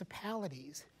these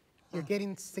municipalities, you're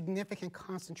getting significant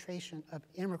concentration of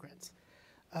immigrants.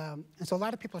 And so a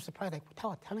lot of people are surprised, like,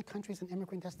 Town and Country is an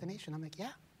immigrant destination. I'm like,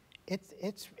 yeah,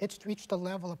 it's reached a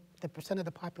level of the percent of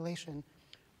the population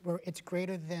where it's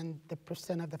greater than the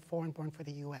percent of the foreign-born for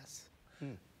the U.S.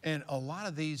 And a lot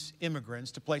of these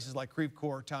immigrants to places like Creve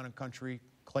Coeur, Town and Country,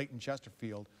 Clayton,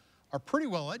 Chesterfield are pretty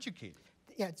well educated.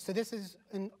 Yeah, so this is,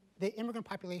 the immigrant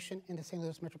population in the St.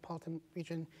 Louis metropolitan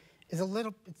region is a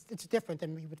little, it's different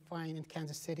than we would find in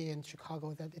Kansas City and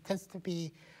Chicago. That it tends to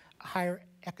be a higher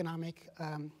economic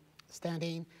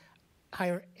standing,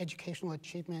 higher educational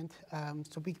achievement.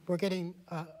 So we're getting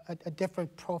a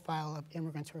different profile of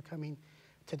immigrants who are coming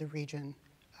to the region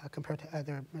compared to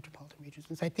other metropolitan regions.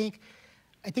 And so I think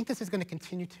this is going to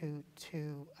continue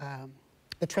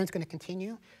the trend's going to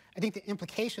continue. I think the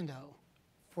implication, though,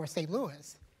 for St.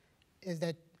 Louis is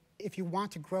that if you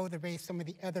want to grow the way some of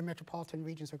the other metropolitan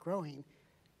regions are growing,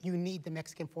 you need the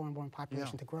Mexican foreign-born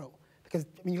population to grow. Because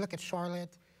when you look at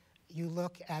Charlotte, you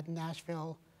look at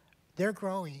Nashville, they're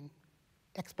growing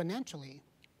exponentially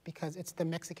because it's the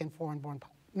Mexican foreign-born,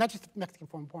 not just the Mexican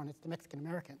foreign-born, it's the Mexican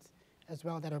Americans as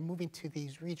well that are moving to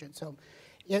these regions. So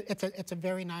it's a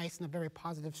very nice and a very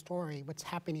positive story, what's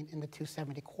happening in the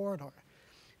 270 corridor.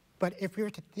 But if we were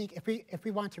to think, if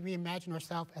we want to reimagine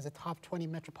ourselves as a top 20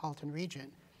 metropolitan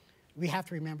region, we have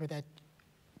to remember that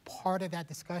part of that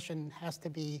discussion has to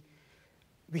be,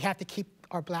 we have to keep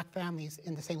our black families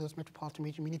in the St. Louis metropolitan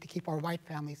region. We need to keep our white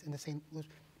families in the St. Louis,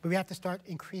 but we have to start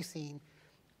increasing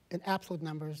in absolute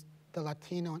numbers the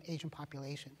Latino and Asian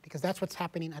population because that's what's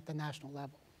happening at the national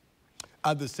level.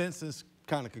 The census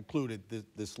kind of concluded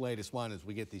this latest one as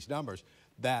we get these numbers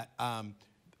that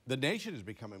the nation is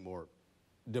becoming more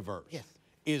diverse. Yes.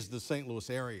 Is the St. Louis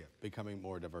area becoming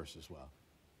more diverse as well?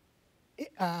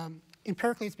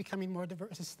 Empirically, it's becoming more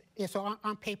diverse. So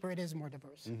on paper, it is more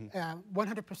diverse.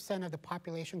 100% of the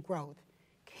population growth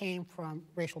came from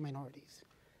racial minorities.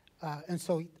 And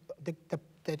so the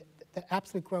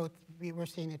absolute growth, we're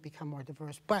seeing it become more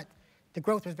diverse. But the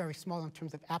growth was very small in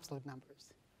terms of absolute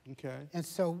numbers. Okay. And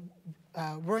so we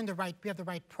have the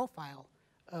right profile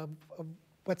of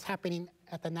what's happening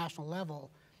at the national level.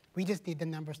 We just need the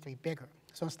numbers to be bigger.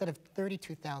 So instead of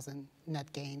 32,000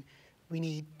 net gain, we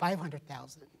need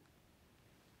 500,000,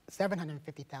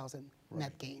 750,000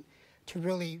 net gain to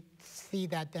really see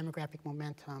that demographic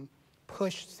momentum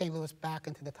push St. Louis back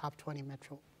into the top 20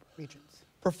 metro regions.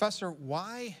 Professor,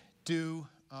 why do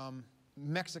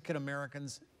Mexican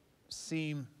Americans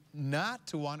seem not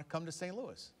to want to come to St.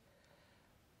 Louis?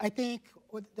 I think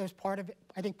there's part of it.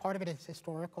 I think part of it is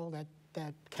historical,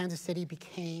 that Kansas City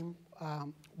became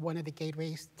one of the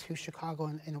gateways to Chicago,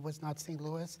 and it was not St.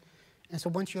 Louis. And so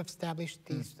once you have established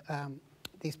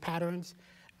these patterns,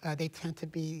 they tend to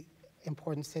be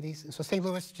important cities. And so St.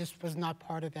 Louis just was not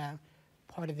part of that,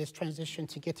 part of this transition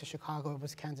to get to Chicago. It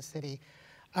was Kansas City.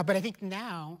 But I think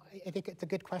now, I think it's a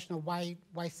good question of why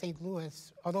St.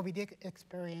 Louis, although we did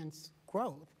experience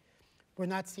growth, we're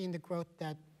not seeing the growth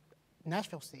that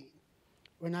Nashville's seeing.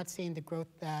 We're not seeing the growth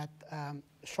that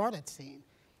Charlotte's seeing.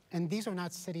 And these are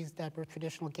not cities that were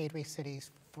traditional gateway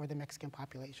cities for the Mexican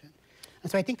population.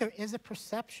 And so I think there is a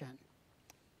perception,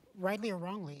 rightly or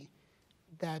wrongly,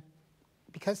 that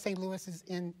because St. Louis is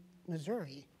in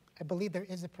Missouri, I believe there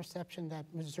is a perception that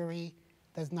Missouri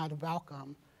does not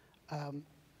welcome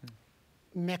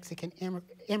Mexican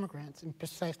immigrants. And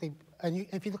precisely, and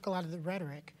if you look at a lot of the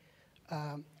rhetoric,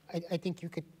 I think you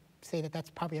could say that that's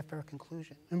probably a fair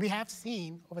conclusion. And we have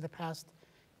seen over the past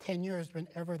 10 years,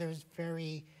 whenever there's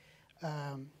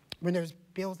when there's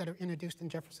bills that are introduced in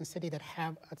Jefferson City that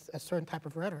have a certain type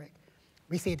of rhetoric,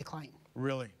 we see a decline.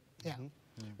 Really? Yeah.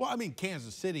 Well, I mean,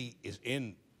 Kansas City is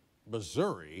in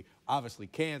Missouri. Obviously,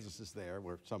 Kansas is there,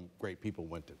 where some great people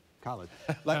went to college,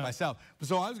 like myself.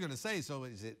 So I was going to say, so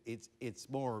it's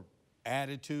more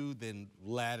attitude than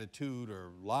latitude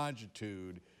or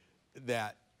longitude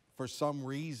that for some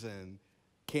reason,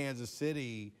 Kansas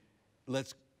City,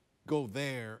 let's go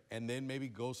there and then maybe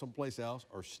go someplace else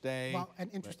or stay. Well,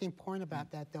 an interesting point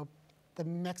about that, though, the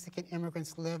Mexican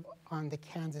immigrants live on the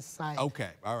Kansas side. Okay,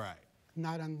 all right.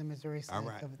 Not on the Missouri side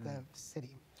of the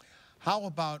city. How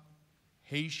about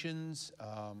Haitians?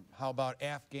 How about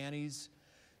Afghanis?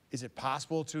 Is it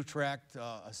possible to attract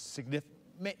a significant,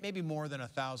 maybe more than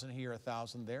 1,000 here,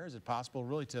 1,000 there? Is it possible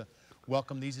really to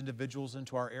welcome these individuals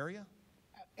into our area?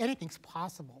 Anything's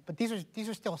possible, but these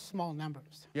are still small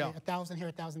numbers. Yeah. Right? 1,000 here,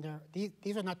 1,000 there.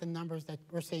 These are not the numbers that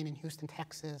we're seeing in Houston,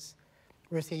 Texas.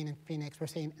 We're seeing in Phoenix. We're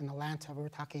seeing in Atlanta. We're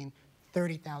talking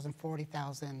 30,000,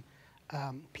 40,000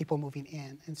 people moving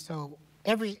in, and so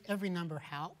every number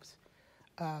helps.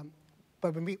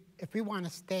 But if we want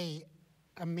to stay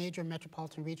a major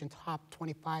metropolitan region, top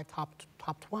 25,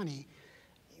 top 20,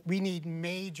 we need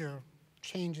major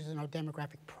changes in our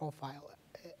demographic profile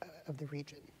of the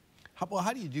region.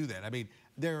 How do you do that? I mean,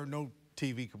 there are no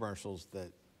TV commercials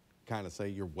that kind of say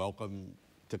you're welcome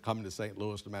to come to St.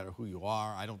 Louis no matter who you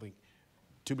are. I don't think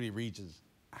too many regions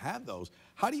have those.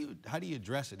 How do you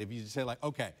address it? If you say, like,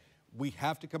 okay, we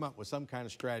have to come up with some kind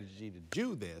of strategy to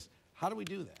do this, how do we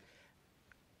do that?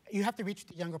 You have to reach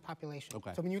the younger population.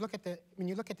 Okay. So when you look at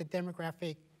the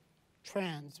demographic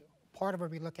trends, part of what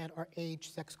we look at are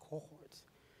age, sex cohorts.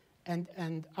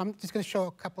 And I'm just going to show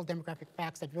a couple of demographic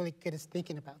facts that really get us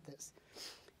thinking about this.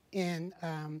 In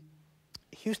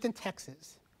Houston,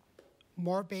 Texas,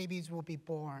 more babies will be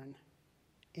born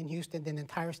in Houston than the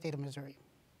entire state of Missouri.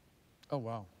 Oh,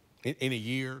 wow. In a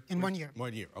year? In 1 year.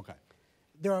 1 year, okay.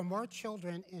 There are more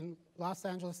children in Los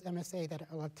Angeles MSA that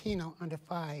are Latino under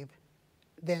 5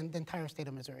 than the entire state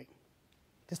of Missouri,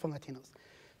 just from Latinos.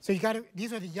 So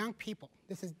these are the young people.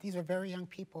 These are very young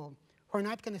people who are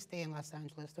not going to stay in Los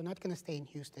Angeles. They're not going to stay in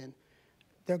Houston.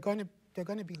 They're going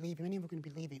to be leaving. Many of them are going to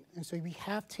be leaving. And so we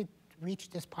have to reach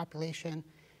this population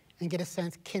and get a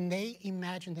sense, can they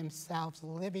imagine themselves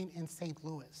living in St.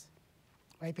 Louis,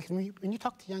 right? Because when you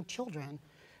talk to young children,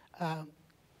 I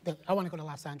want to go to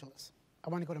Los Angeles. I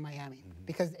want to go to Miami. Mm-hmm.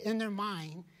 Because in their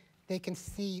mind, they can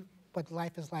see what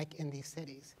life is like in these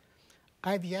cities.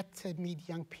 I've yet to meet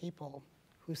young people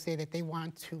who say that they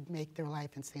want to make their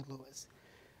life in St. Louis.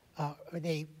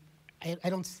 I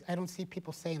don't see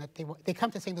people saying that they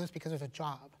come to St. Louis because there's a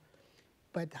job.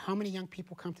 But how many young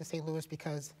people come to St. Louis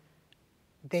because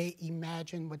they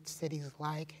imagine what city's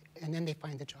like, and then they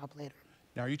find a job later?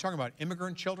 Now, are you talking about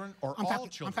immigrant children or all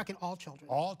children? I'm talking all children.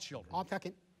 All children. I'm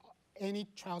talking any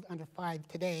child under 5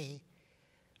 today.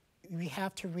 We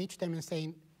have to reach them and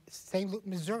say, St. Louis,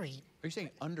 Missouri. Are you saying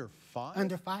under 5?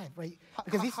 Under 5, right?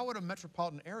 How would a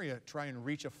metropolitan area try and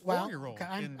reach a 4-year-old?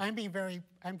 Well, I'm being very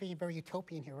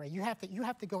utopian here, right? You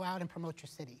have to go out and promote your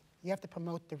city. You have to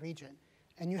promote the region,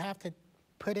 and you have to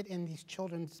put it in these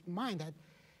children's mind that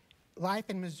life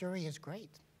in Missouri is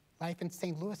great. Life in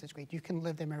St. Louis is great. You can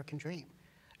live the American dream,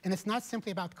 and it's not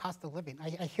simply about cost of living.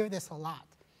 I hear this a lot,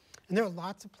 and there are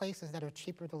lots of places that are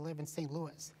cheaper to live in St.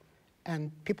 Louis,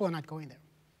 and people are not going there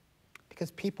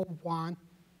because people want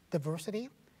diversity.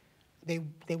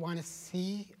 They want to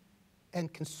see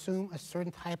and consume a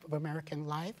certain type of American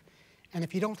life. And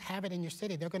if you don't have it in your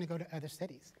city, they're going to go to other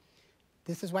cities.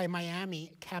 This is why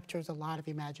Miami captures a lot of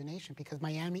imagination, because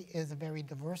Miami is a very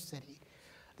diverse city.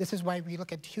 This is why we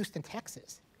look at Houston,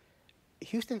 Texas.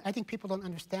 Houston, I think people don't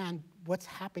understand what's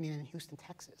happening in Houston,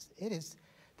 Texas.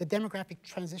 The demographic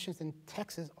transitions in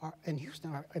Texas and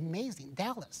Houston are amazing.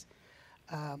 Dallas.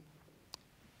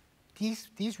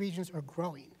 These regions are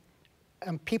growing.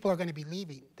 People are going to be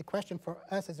leaving. The question for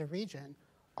us as a region,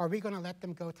 are we going to let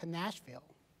them go to Nashville?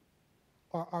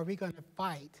 Or are we going to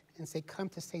fight and say, come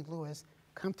to St. Louis,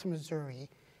 come to Missouri,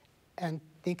 and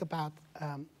think about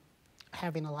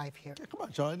having a life here? Yeah, come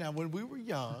on, Charlie. Now, when we were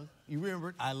young, you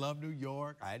remember, I love New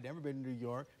York. I had never been to New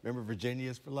York. Remember Virginia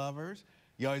is for lovers?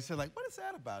 You always said, like, what is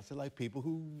that about? So, like, people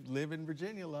who live in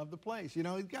Virginia love the place. You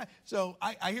know, so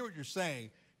I hear what you're saying,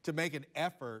 to make an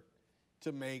effort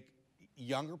to make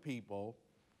younger people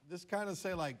just kind of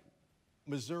say, like,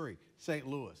 Missouri, St.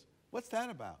 Louis. What's that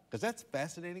about? Because that's a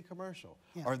fascinating commercial.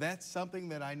 Yeah. Or that's something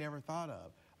that I never thought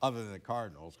of, other than the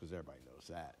Cardinals, because everybody knows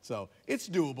that. So it's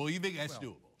doable. You think that's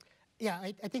doable? Yeah,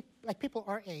 I think, like, people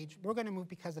our age, we're going to move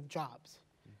because of jobs.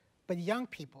 But young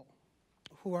people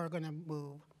who are going to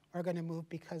move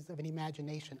because of an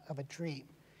imagination, of a dream.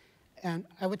 And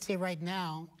I would say right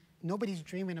now, nobody's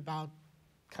dreaming about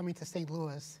coming to St.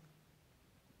 Louis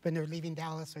when they're leaving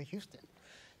Dallas or Houston.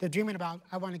 They're dreaming about,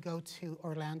 I want to go to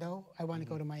Orlando, I want to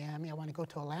go to Miami, I want to go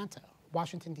to Atlanta,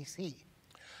 Washington, D.C.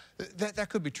 That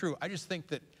could be true. I just think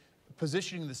that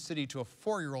positioning the city to a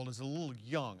 4-year-old is a little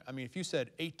young. I mean, if you said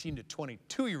 18 to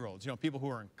 22-year-olds, you know, people who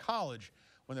are in college,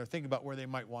 when they're thinking about where they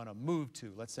might want to move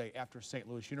to, let's say after St.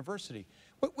 Louis University,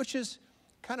 which is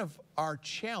kind of our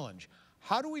challenge.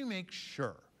 How do we make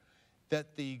sure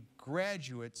that the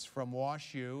graduates from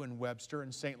WashU and Webster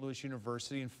and St. Louis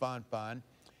University and Fontbonne,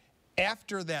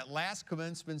 after that last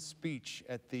commencement speech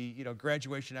at the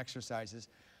graduation exercises,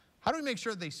 how do we make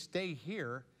sure they stay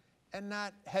here and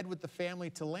not head with the family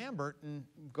to Lambert and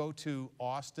go to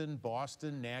Austin,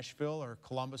 Boston, Nashville, or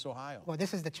Columbus, Ohio? Well,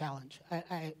 this is the challenge.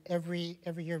 Every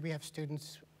year we have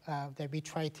students that we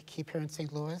try to keep here in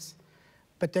St. Louis,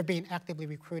 but they're being actively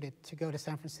recruited to go to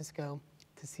San Francisco,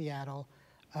 to Seattle,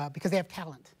 because they have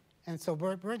talent. And so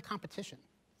we're in competition.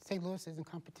 St. Louis is in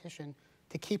competition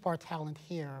to keep our talent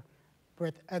here,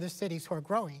 where other cities who are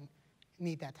growing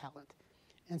need that talent.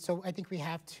 And so I think we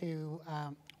have to,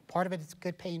 part of it is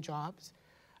good paying jobs,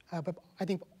 but I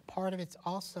think part of it's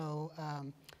also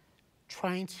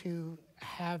trying to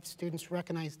have students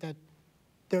recognize that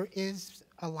there is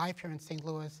a life here in St.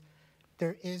 Louis.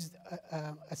 There is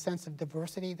a sense of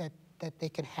diversity that they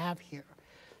can have here.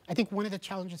 I think one of the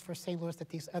challenges for St. Louis that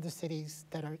these other cities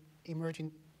that are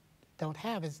emerging don't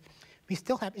have is we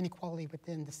still have inequality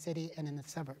within the city and in the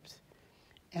suburbs.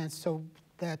 And so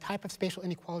the type of spatial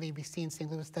inequality we see in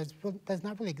St. Louis does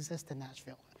not really exist in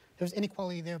Nashville. There's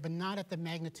inequality there, but not at the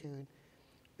magnitude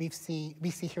we see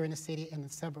here in the city and the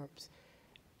suburbs.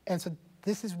 And so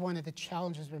this is one of the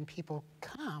challenges when people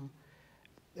come.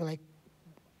 They're like,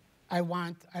 I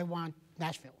want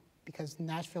Nashville, because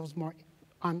Nashville's more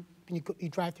on. When you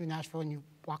drive through Nashville and you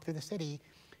walk through the city,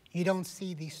 you don't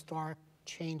see these stark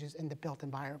changes in the built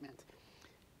environment.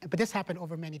 But this happened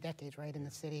over many decades, right, in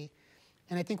the city.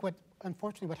 And I think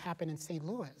unfortunately what happened in St.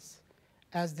 Louis,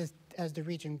 as the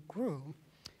region grew,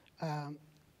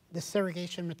 the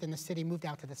segregation within the city moved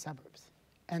out to the suburbs.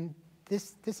 And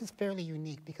this is fairly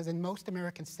unique, because in most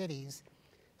American cities,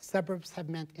 suburbs have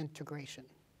meant integration.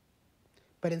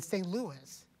 But in St.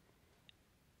 Louis,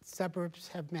 suburbs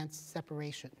have meant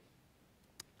separation.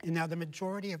 And now the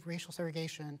majority of racial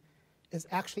segregation is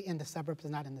actually in the suburbs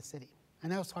and not in the city. I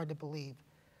know it's hard to believe,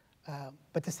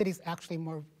 but the city is actually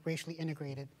more racially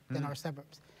integrated than our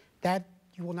suburbs.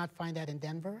 You will not find that in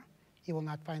Denver. You will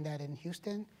not find that in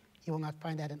Houston. You will not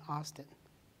find that in Austin.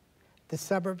 The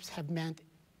suburbs have meant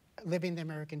living the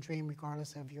American dream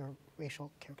regardless of your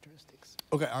racial characteristics.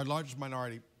 Okay, our largest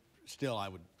minority still, I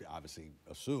would obviously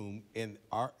assume, in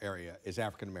our area is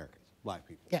African Americans, black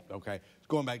people. Yeah. Okay, it's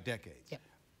going back decades. Yeah.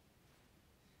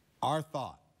 Our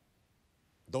thought,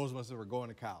 those of us that were going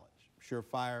to college,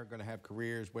 surefire, going to have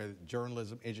careers where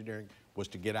journalism, engineering was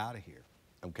to get out of here,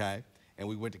 okay? And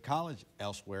we went to college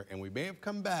elsewhere, and we may have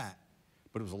come back,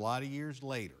 but it was a lot of years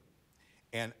later.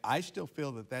 And I still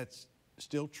feel that that's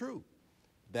still true,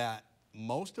 that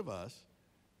most of us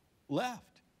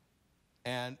left.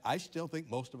 And I still think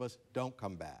most of us don't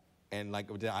come back. And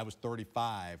like I was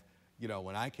 35,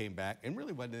 when I came back, and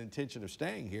really wasn't an intention of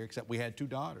staying here, except we had 2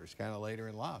 daughters kind of later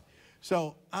in life.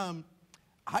 So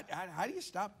how do you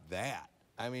stop that?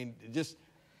 I mean,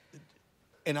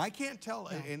 and I can't tell,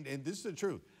 and this is the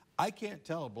truth, I can't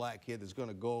tell a black kid that's going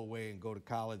to go away and go to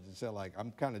college and say, like,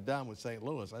 I'm kind of done with St.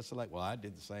 Louis. I said, like, well, I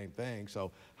did the same thing.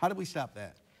 So how do we stop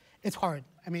that? It's hard.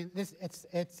 I mean, I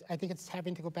think it's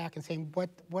having to go back and saying,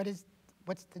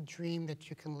 what's the dream that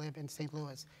you can live in St.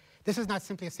 Louis? This is not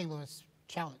simply a St. Louis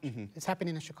challenge. It's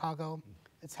happening in Chicago,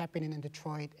 it's happening in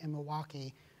Detroit and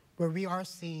Milwaukee, where we are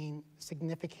seeing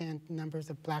significant numbers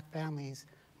of black families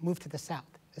move to the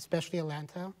South, especially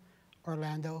Atlanta,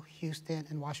 Orlando, Houston,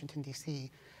 and Washington, D.C.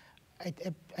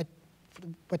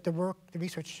 What the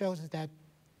research shows is that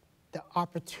the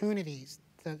opportunities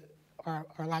are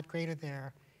a lot greater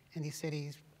there in these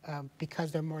cities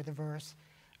because they're more diverse,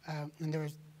 and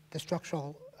there's the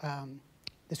structural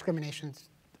discriminations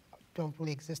don't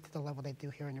really exist to the level they do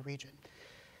here in the region.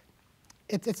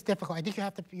 It's difficult. I think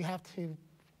you have to.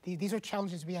 These are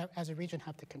challenges we have, as a region,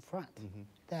 have to confront.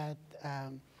 That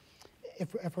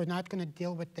if we're not going to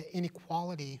deal with the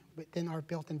inequality within our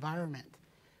built environment,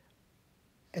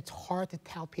 it's hard to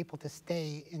tell people to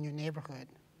stay in your neighborhood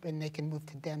when they can move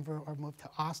to Denver or move to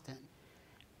Austin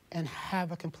and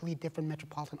have a completely different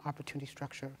metropolitan opportunity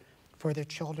structure for their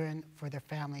children, for their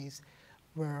families,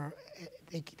 where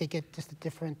they get just a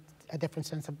different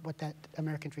sense of what that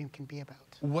American dream can be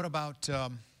about. What about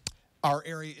our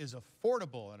area is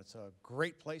affordable and it's a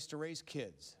great place to raise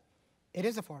kids? It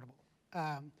is affordable,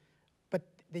 but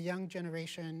the young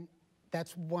generation,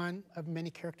 that's one of many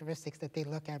characteristics that they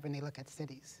look at when they look at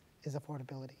cities, is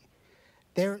affordability.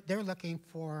 They're looking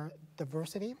for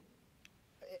diversity.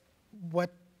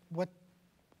 What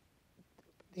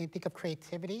they think of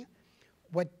creativity.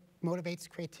 What motivates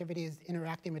creativity is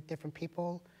interacting with different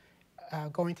people,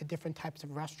 going to different types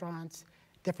of restaurants,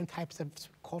 different types of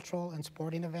cultural and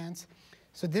sporting events.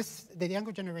 So the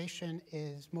younger generation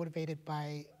is motivated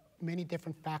by many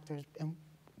different factors, and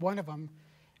one of them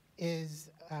is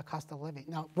cost of living.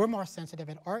 Now, we're more sensitive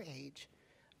at our age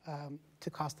to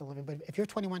cost of living, but if you're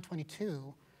 21,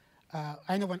 22,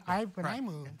 I know when I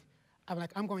moved,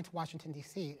 I'm going to Washington,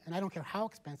 D.C., and I don't care how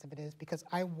expensive it is because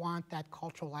I want that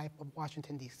cultural life of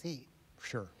Washington, D.C.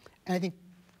 Sure. And I think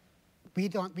we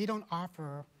don't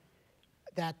offer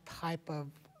that type of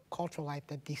cultural life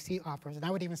that D.C. offers, and I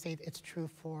would even say it's true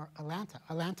for Atlanta.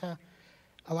 Atlanta,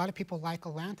 a lot of people like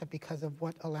Atlanta because of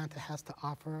what Atlanta has to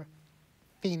offer.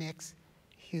 Phoenix,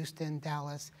 Houston,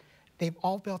 Dallas, they've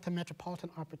all built a metropolitan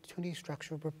opportunity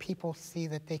structure where people see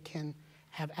that they can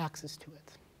have access to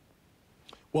it.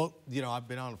 Well, you know, I've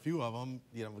been on a few of them,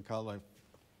 you know, we call it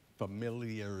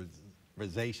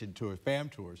familiarization tours, fam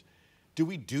tours. Do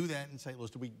we do that in St.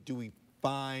 Louis? Do we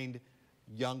find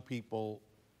young people,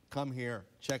 come here,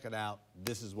 check it out,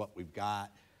 this is what we've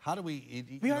got? How do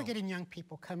we, We are getting young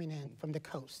people coming in from the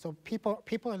coast. So people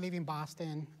are leaving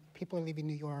Boston, people are leaving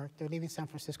New York, they're leaving San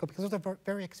Francisco because those are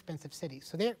very expensive cities.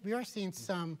 So we are seeing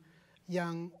some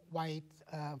young white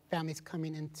families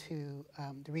coming into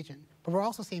the region, but we're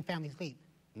also seeing families leave,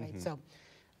 right?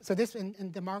 So this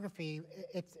in demography,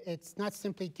 it's not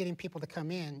simply getting people to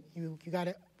come in. You got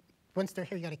to, once they're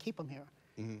here, you got to keep them here.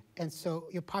 And so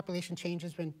your population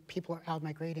changes when people are out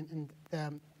migrating.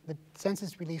 And the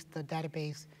census released the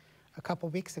database a couple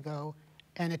weeks ago,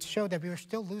 and it showed that we were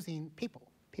still losing people.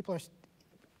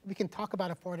 We can talk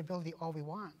about affordability all we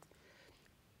want.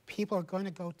 People are going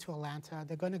to go to Atlanta,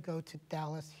 they're going to go to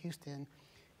Dallas, Houston,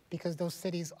 because those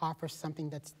cities offer something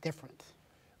that's different.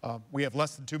 We have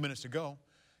less than 2 minutes to go.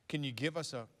 Can you give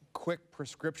us a quick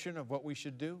prescription of what we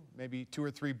should do? Maybe 2 or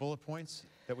 3 bullet points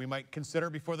that we might consider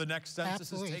before the next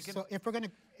census is taken? So if we're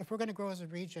going to grow as a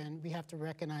region, we have to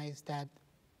recognize that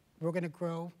we're going to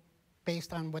grow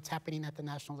based on what's happening at the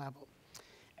national level.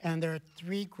 And there are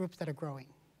 3 groups that are growing: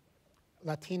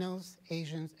 Latinos,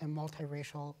 Asians, and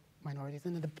multiracial minorities.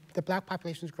 And the black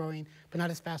population is growing, but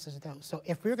not as fast as those. So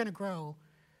if we're going to grow,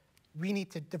 we need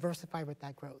to diversify with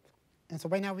that growth. And so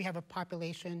right now we have a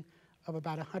population of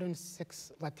about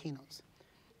 106 Latinos.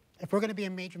 If we're going to be a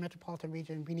major metropolitan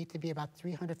region, we need to be about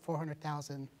 300,000,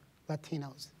 400,000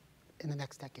 Latinos in the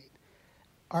next decade.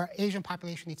 Our Asian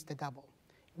population needs to double.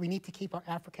 We need to keep our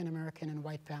African American and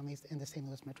white families in the St.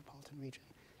 Louis metropolitan region.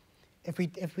 If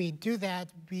we do that,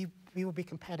 we will be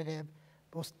competitive.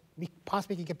 We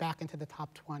possibly could get back into the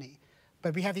top 20.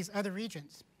 But we have these other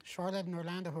regions, Charlotte and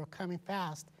Orlando, who are coming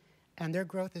fast, and their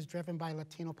growth is driven by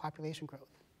Latino population growth.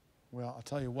 Well, I'll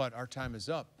tell you what, our time is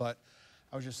up, but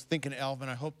I was just thinking, Alvin,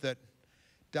 I hope that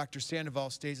Dr. Sandoval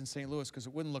stays in St. Louis, because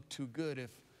it wouldn't look too good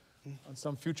if on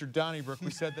some future Donnybrook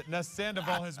we said that Ness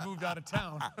Sandoval has moved out of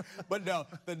town. But no,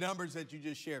 the numbers that you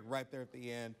just shared right there at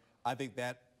the end, I think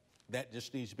that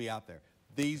just needs to be out there.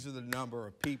 These are the number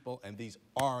of people, and these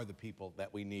are the people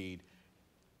that we need.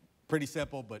 Pretty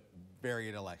simple, but very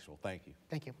intellectual. Thank you.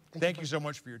 Thank you. Thank you so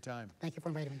much for your time. Thank you for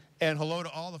inviting me. And hello to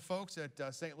all the folks at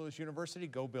St. Louis University.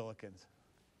 Go Billikens.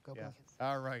 Go Billikens.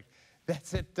 All right.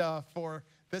 That's it for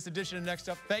this edition of Next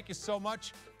Up. Thank you so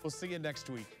much. We'll see you next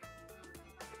week.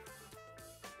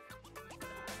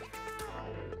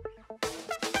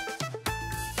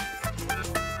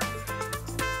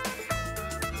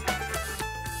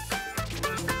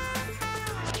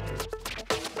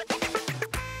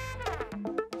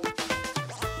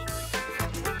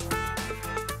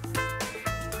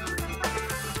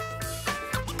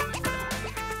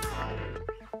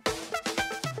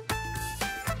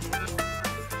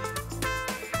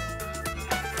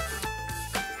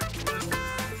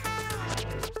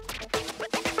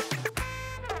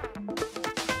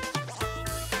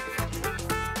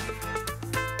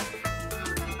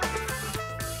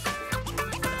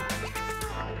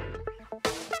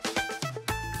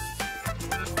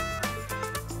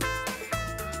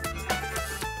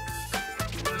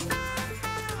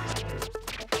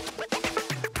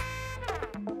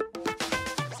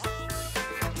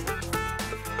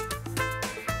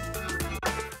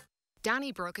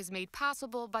 Donnybrook is made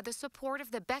possible by the support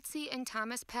of the Betsy and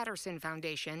Thomas Patterson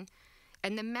Foundation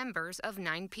and the members of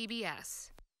 9PBS.